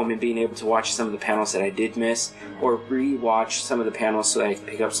going home and being able to watch some of the panels that I did miss, or re-watch some of the panels so that I can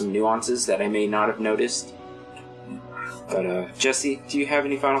pick up some nuances that I may not have noticed. But Jesse, do you have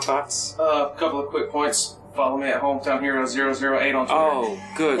any final thoughts? A couple of quick points. Follow me at Hometown Hero 008 on Twitter. Oh,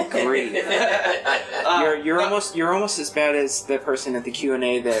 good grief! you're almost as bad as the person at the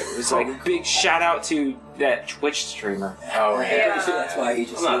Q&A that was like a big shout out to that Twitch streamer. Oh yeah, That's why he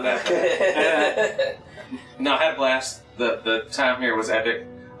just. I'm not that bad. No, I had a blast. The time here was epic.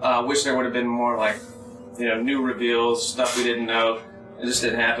 Wish there would have been more like, you know, new reveals, stuff we didn't know. It just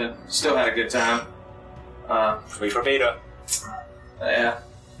didn't happen. Still had a good time. Wait for beta. Yeah.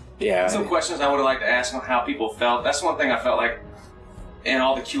 Yeah. Some questions I would have liked to ask on how people felt. That's one thing I felt like in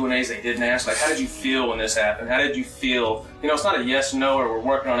all the Q&As they didn't ask. Like, how did you feel when this happened? How did you feel? You know, it's not a yes, no, or we're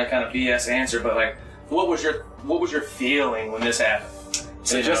working on a kind of BS answer, but like, what was your feeling when this happened?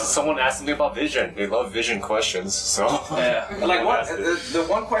 So just someone asked me about Vision. They love Vision questions, so yeah. Like what? The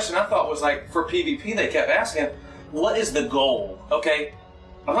one question I thought was like for PvP, they kept asking, "What is the goal?" Okay,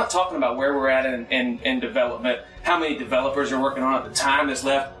 I'm not talking about where we're at in development, how many developers are working on it, the time that's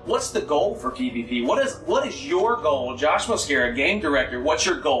left. What's the goal for PvP? What is your goal, Josh Mosquera, game director? What's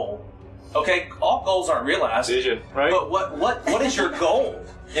your goal? Okay, all goals aren't realized. Vision, right? But what is your goal?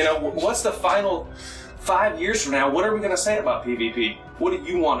 You know, what's the final 5 years from now? What are we going to say about PvP? What do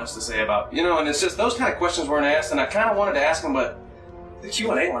you want us to say about? You know, and it's just those kind of questions weren't asked, and I kind of wanted to ask them, but the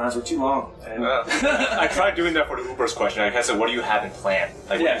Q&A lines were too long. I tried doing that for the Uber's question. I said, "What do you have in plan?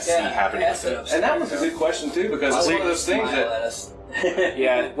 Like, what do you see happening with it?" And that was a good question too, because it's one of those things that.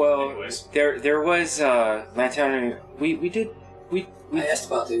 Yeah, well, there was Lantana. I asked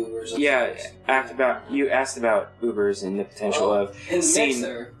about the Ubers. Yeah, you asked about Ubers and the potential of in the seeing.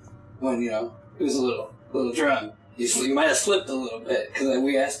 mixer, when you know it was a little drunk. You might have slipped a little bit because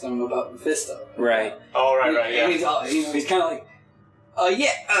we asked him about Mephisto. Right. Oh, right, yeah. He's kind of like,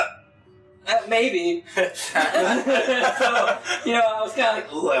 maybe. So, you know, I was kind of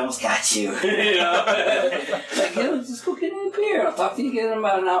like, ooh, I almost got you. You know, like, just go get a beer. I'll talk to you again in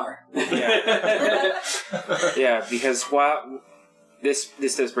about an hour. Yeah. Yeah, because while this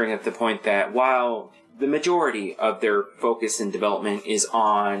does bring up the point that while the majority of their focus and development is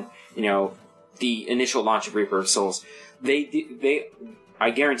on, you know, the initial launch of Reaper of Souls,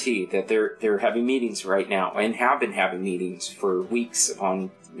 I guarantee that they're having meetings right now and have been having meetings for weeks upon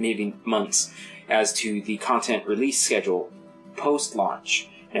maybe months as to the content release schedule post-launch.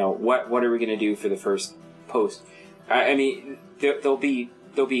 You know, what are we going to do for the first post? I mean, they'll be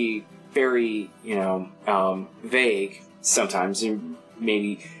very, you know, vague sometimes, and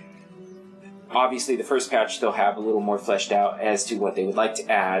maybe. Obviously, the first patch they'll have a little more fleshed out as to what they would like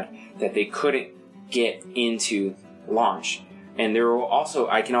to add that they couldn't get into launch. And there will also,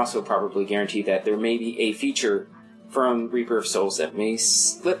 I can also probably guarantee that there may be a feature from Reaper of Souls that may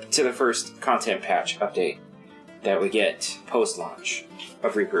slip to the first content patch update that we get post-launch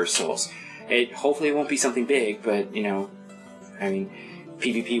of Reaper of Souls. Hopefully it won't be something big, but, you know, I mean,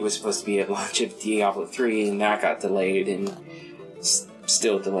 PvP was supposed to be at launch of Diablo 3, and that got delayed, and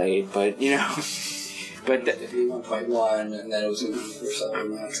still delayed, but, you know... But 1.1, and then it was going to be for 7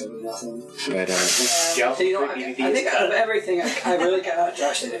 months, and nothing. But, I think out of everything, I really got out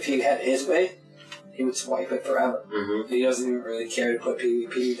Josh that if he had his way, he would swipe it forever. Mm-hmm. He doesn't even really care to put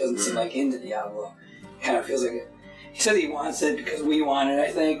PvP. He doesn't seem like into Diablo. Kind of feels like it. He said he wants it because we want it,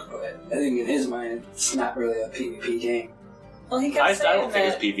 I think, but I think in his mind, it's not really a PvP game. Well, he kept I saying don't think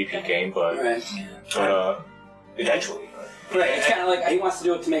it's a PvP game, but eventually. Right, it's kind of like he wants to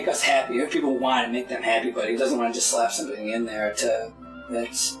do it to make us happy. If people want to make them happy, but he doesn't want to just slap something in there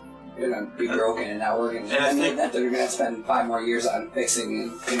that's going to be broken and not working. And I think that they're going to spend 5 more years on fixing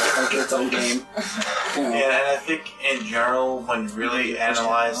and make its own game. You know. Yeah, and I think in general, when you really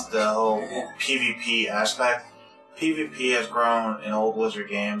analyze the whole PvP aspect, PvP has grown in old Blizzard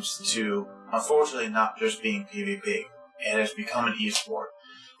games to, unfortunately, not just being PvP. It has become an esport.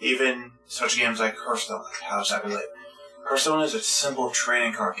 Even such games like Hearthstone, like how does that relate? Persona is a simple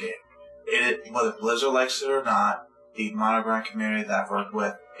trading card game. Whether Blizzard likes it or not, the Monogram community that I've worked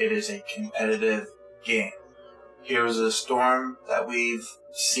with, it is a competitive game. Here's a Storm that we've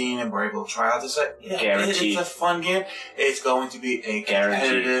seen and we're able to try out this. It's a fun game. It's going to be a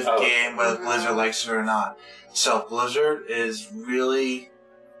competitive game whether Blizzard likes it or not. So Blizzard is really,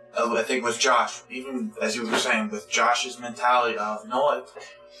 I think with Josh, even as you were saying, with Josh's mentality of, you know what,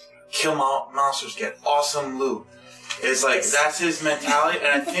 kill monsters, get awesome loot. It's like, that's his mentality, and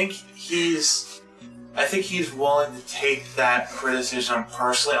I think he's willing to take that criticism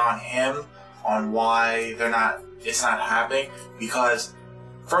personally on him, on why it's not happening, because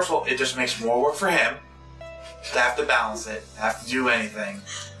first of all, it just makes more work for him to have to balance it, have to do anything.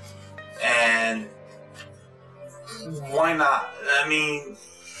 And why not? I mean,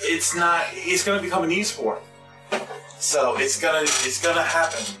 it's going to become an esport. So it's gonna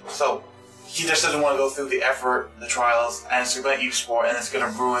happen. So he just doesn't want to go through the effort, the trials, and it's going to be an esport, and it's going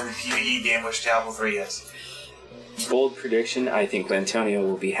to ruin the PvE game, which Diablo 3 is. Bold prediction, I think Antonio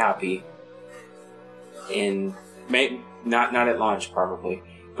will be happy not at launch probably,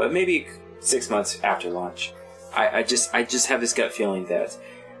 but maybe 6 months after launch. I just have this gut feeling that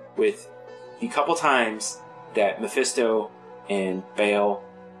with the couple times that Mephisto and Baal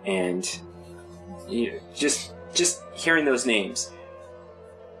and just hearing those names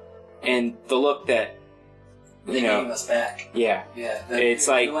and the look that they gave us back. Yeah. It's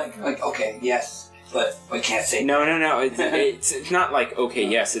like okay, yes, but we can't say no. It's not like okay,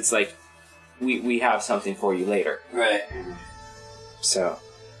 yes. It's like we have something for you later. Right. So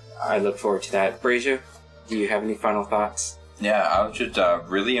I look forward to that. Brazio, do you have any final thoughts? Yeah, I was just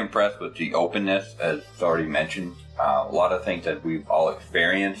really impressed with the openness, as already mentioned. A lot of things that we've all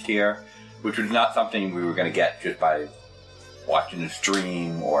experienced here, which was not something we were going to get just by watching the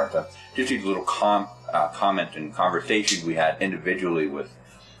stream or just these little comments and conversations we had individually with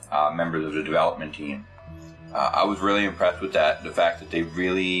members of the development team. I was really impressed with that, the fact that they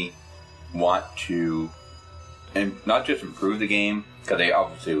really want to, and not just improve the game, because they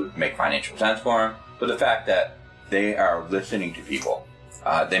obviously would make financial sense for them, but the fact that they are listening to people.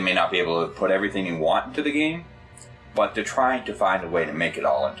 They may not be able to put everything you want into the game, but they're trying to find a way to make it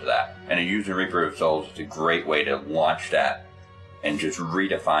all into that. And using Reaper of Souls is a great way to launch that and just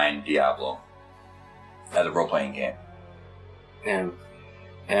redefine Diablo as a role-playing game. And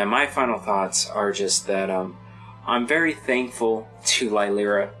my final thoughts are just that I'm very thankful to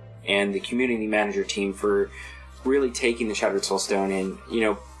Lylera and the community manager team for really taking the Shattered Soulstone and,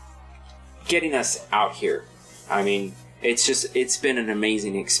 getting us out here. I mean, it's been an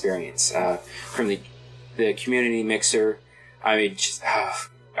amazing experience. From the community mixer, I mean,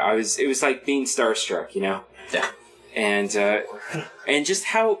 it was like being starstruck, Yeah. And just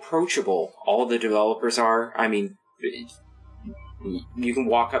how approachable all the developers are. I mean, you can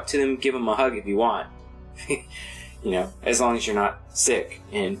walk up to them, give them a hug if you want. As long as you're not sick.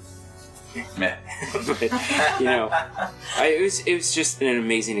 And but, it was just an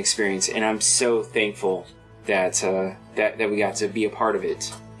amazing experience, and I'm so thankful that we got to be a part of it.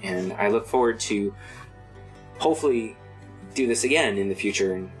 And I look forward to hopefully do this again in the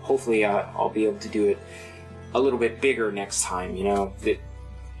future, and hopefully I'll be able to do it a little bit bigger next time. That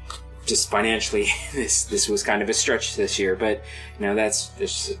just financially this was kind of a stretch this year, but that's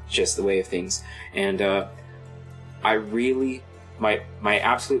just the way of things. And I really my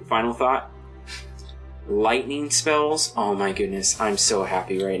absolute final thought, lightning spells, oh my goodness, I'm so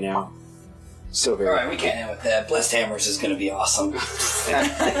happy right now. So very Alright, we can't end with that. Blessed Hammers is going to be awesome.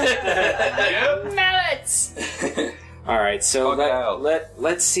 Nuts! Alright, so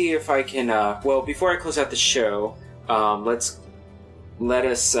let's see if I can, before I close out the show, let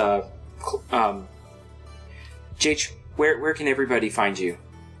us, Jake, where can everybody find you?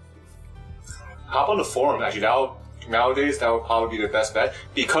 Hop on the forum, actually. Nowadays, that would probably be the best bet.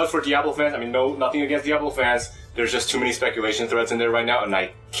 Because for Diablo fans, I mean, nothing against Diablo fans, there's just too many speculation threads in there right now, and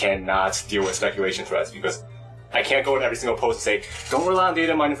I cannot deal with speculation threads because I can't go in every single post and say, don't rely on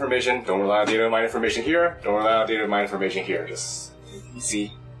data mine information, don't rely on data mine information here, don't rely on data mine information here. Just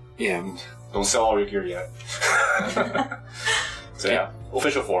easy. Yeah. Don't sell all your gear yet. So yeah,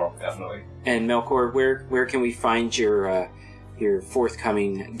 official forum, definitely. And Melkor, where can we find your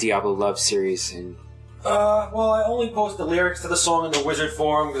forthcoming Diablo Love series? And I only post the lyrics to the song in the Wizard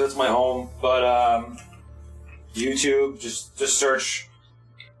forum because it's my home. But YouTube, just search,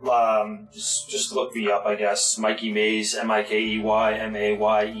 just look me up, I guess. Mikey Mays, MikeyMayez.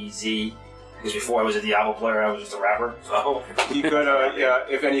 Because before I was a Diablo player, I was just a rapper. So you could,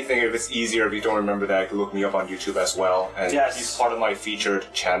 if anything, if it's easier, if you don't remember that, you can look me up on YouTube as well. And yes, he's part of my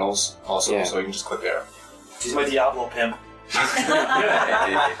featured channels also, so you can just click there. She's my Diablo pimp.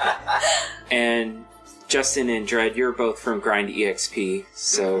 And Justin and Dredd, you're both from Grind EXP.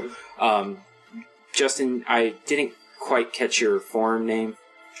 So, Justin, I didn't quite catch your forum name.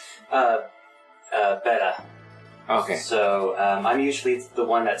 Beta. Okay. So I'm usually the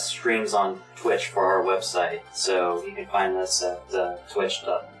one that streams on Twitch for our website. So you can find us at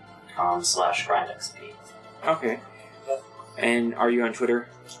twitch.com/grindxp. Okay. And are you on Twitter?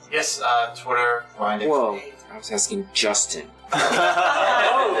 Yes, Twitter, Grind Whoa, I was asking Justin.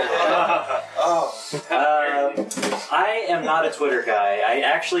 I am not a Twitter guy. I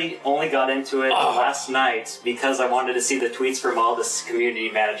actually only got into it last night because I wanted to see the tweets from all the community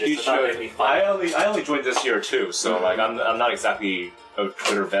managers. You I thought it'd be fun. I only joined this year too, so like I'm not exactly a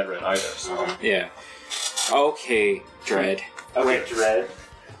Twitter veteran either. So Yeah. Okay, Dredd. Okay, Dredd.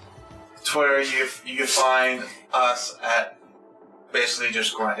 Twitter, you can find us at basically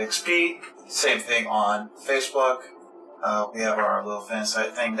just Grind XP. Same thing on Facebook. We have our little fan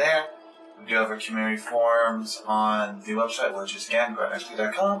site thing there. We do have our community forums on the website, which is again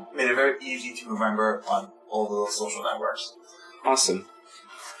grindxp.com. Made it very easy to remember on all the little social networks. Awesome.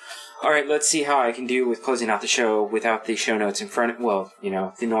 Alright, let's see how I can do with closing out the show without the show notes in front of, well,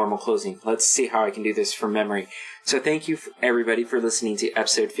 the normal closing. Let's see how I can do this from memory. So thank you, everybody, for listening to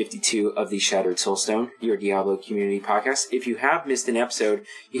episode 52 of the Shattered Soulstone, your Diablo community podcast. If you have missed an episode,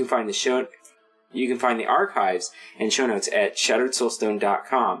 you can find the archives and show notes at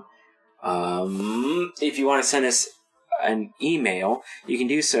shatteredsoulstone.com. If you want to send us an email, you can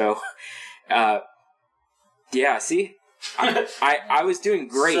do so. See? I was doing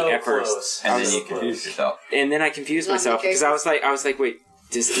great at first. And then you confused yourself. And then I confused myself because I was like, wait,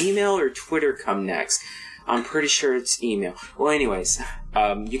 does email or Twitter come next? I'm pretty sure it's email. Well, anyways,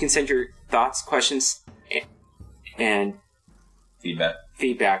 you can send your thoughts, questions, and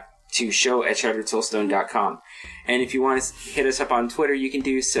feedback to show@shatteredsoulstone.com. And if you want to hit us up on Twitter, you can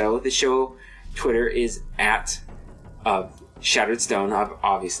do so. The show Twitter is at Shattered Stone,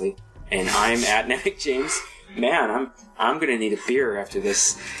 obviously, and I'm at Namek James. Man, I'm gonna need a beer after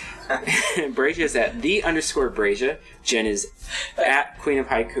this. Brazia is at _Brazia. Jen is at Queen of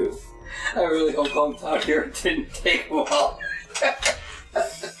Haiku. I really hope Hometown Hero didn't take a while.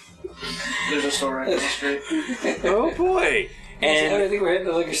 There's a store right down the street. Oh boy! And I think we're hitting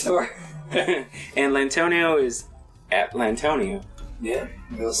the liquor store. And Lantonio is at Lantonio. Yeah,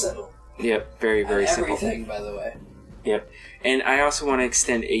 real simple. Yep, very, very simple. Everything, by the way. Yep. And I also want to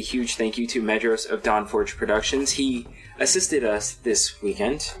extend a huge thank you to Medros of Dawnforge Productions. He assisted us this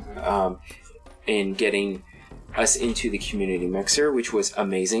weekend in getting us into the community mixer, which was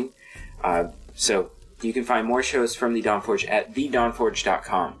amazing. So you can find more shows from the Dawnforge at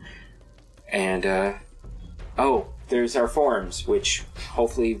thedawnforge.com. And, there's our forums, which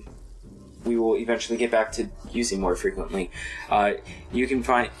hopefully we will eventually get back to using more frequently. You can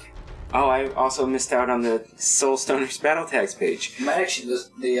find... Oh, I also missed out on the Soul Stoners Battle Tags page. You might actually,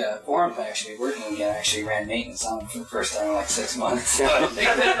 the forum actually working again. I actually ran maintenance on it for the first time in like 6 months. So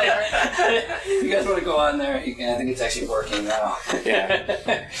if you guys want to go on there, you can. I think it's actually working now.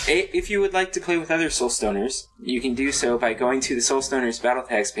 Yeah. If you would like to play with other Soul Stoners, you can do so by going to the Soul Stoners Battle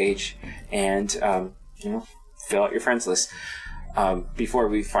Tags page and fill out your friends list before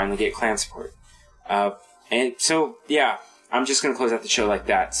we finally get clan support. And so, yeah. I'm just going to close out the show like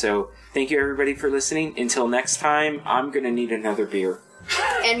that. So, thank you everybody for listening. Until next time, I'm going to need another beer.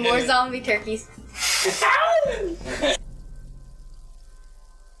 And more zombie turkeys.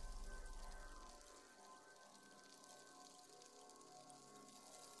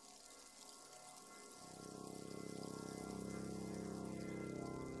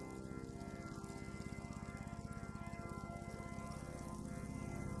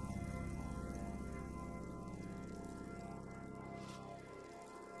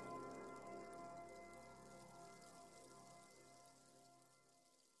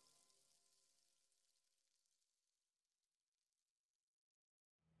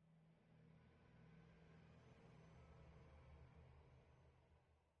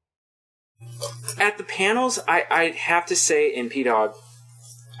 At the panels, I'd have to say in P-Dog,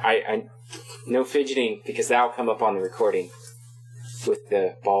 I no fidgeting because that'll come up on the recording with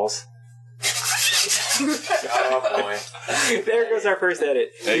the balls. Oh boy. There goes our first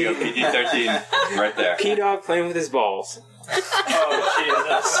edit. There you go, PG-13, right there. P-Dog playing with his balls. Oh,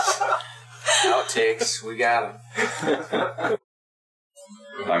 Jesus. Outtakes, we got him.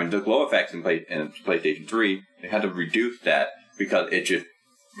 I mean, the glow effects in PlayStation 3, they had to reduce that because it just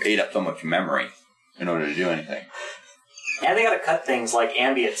ate up so much memory in order to do anything. And they gotta cut things like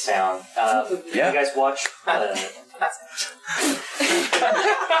ambient sound. You guys watch...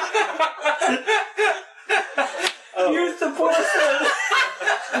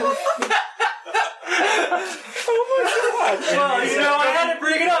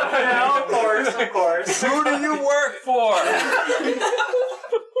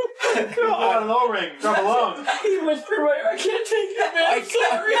 an O-ring. Drop a loan. He whispered, I can't take it, man. I'm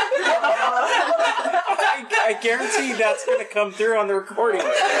sorry. I guarantee that's going to come through on the recording.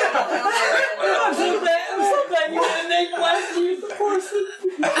 I'm so glad you had a name last to use the porcelain.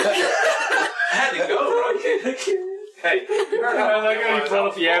 I had to go, right? Hey, I like how you brought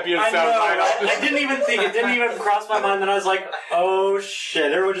up the ambient sound right off. I didn't even think it. Didn't even cross my mind. Then I was like, "Oh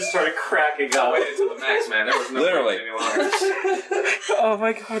shit!" Everyone just started cracking up. I waited until the max, man. There was no Literally. any longer. Oh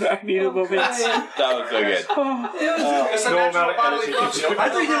my god, I need a moment. That was so good. It's a natural bodily function. I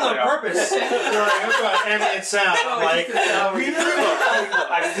think you did it on purpose. You're like, I'm going ambient sound. I'm like,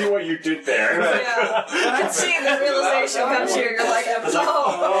 I see what you did there. Yeah. When I'm seeing the realization come to you, you're like,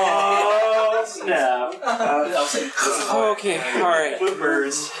 Oh snap! Okay, alright.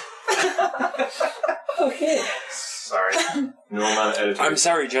 Bloopers. Okay. Sorry. No amount of editing. I'm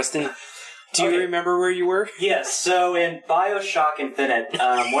sorry, Justin. Do you remember where you were? Yes. So in BioShock Infinite,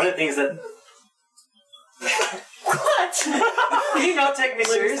 one of the things that what? Can you not take me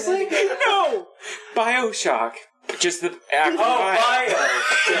seriously? No! BioShock. Just the act. BioShock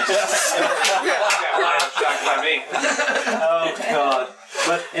by me. Oh god!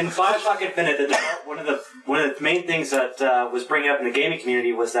 But in BioShock Infinite, one of the main things that was bringing up in the gaming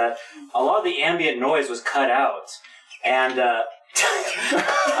community was that a lot of the ambient noise was cut out, and. Are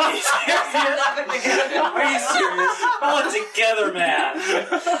you serious? Pull it together, man.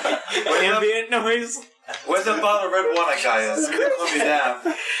 Ambient noise. Where's that bottle of red wine I got you? Put me down.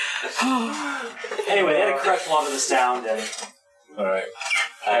 Anyway, they had to correct a lot of the sound, and Alright.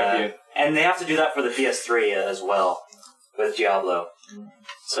 and they have to do that for the PS3 as well with Diablo.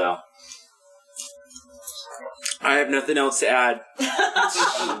 So I have nothing else to add.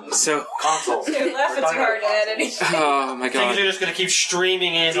 So consoles. You're laughing too hard to add anything. Oh my god. things are just going to keep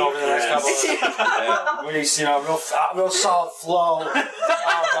streaming in over the next couple of weeks. You know, real solid flow of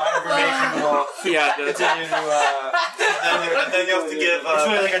information will continue to. And then you have to give. It's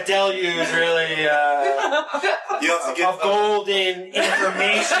really like a deluge, really. You have to give of golden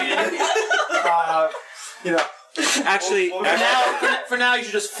information. You know. Actually, for now, you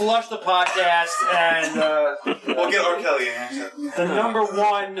should just flush the podcast and we'll get R. Kelly in here. the number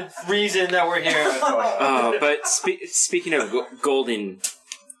one reason that we're here. But speaking of golden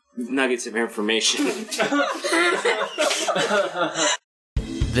nuggets of information.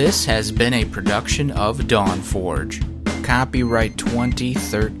 This has been a production of Dawnforge. Copyright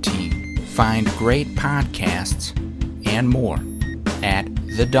 2013. Find great podcasts and more at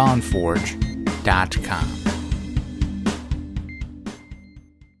thedawnforge.com.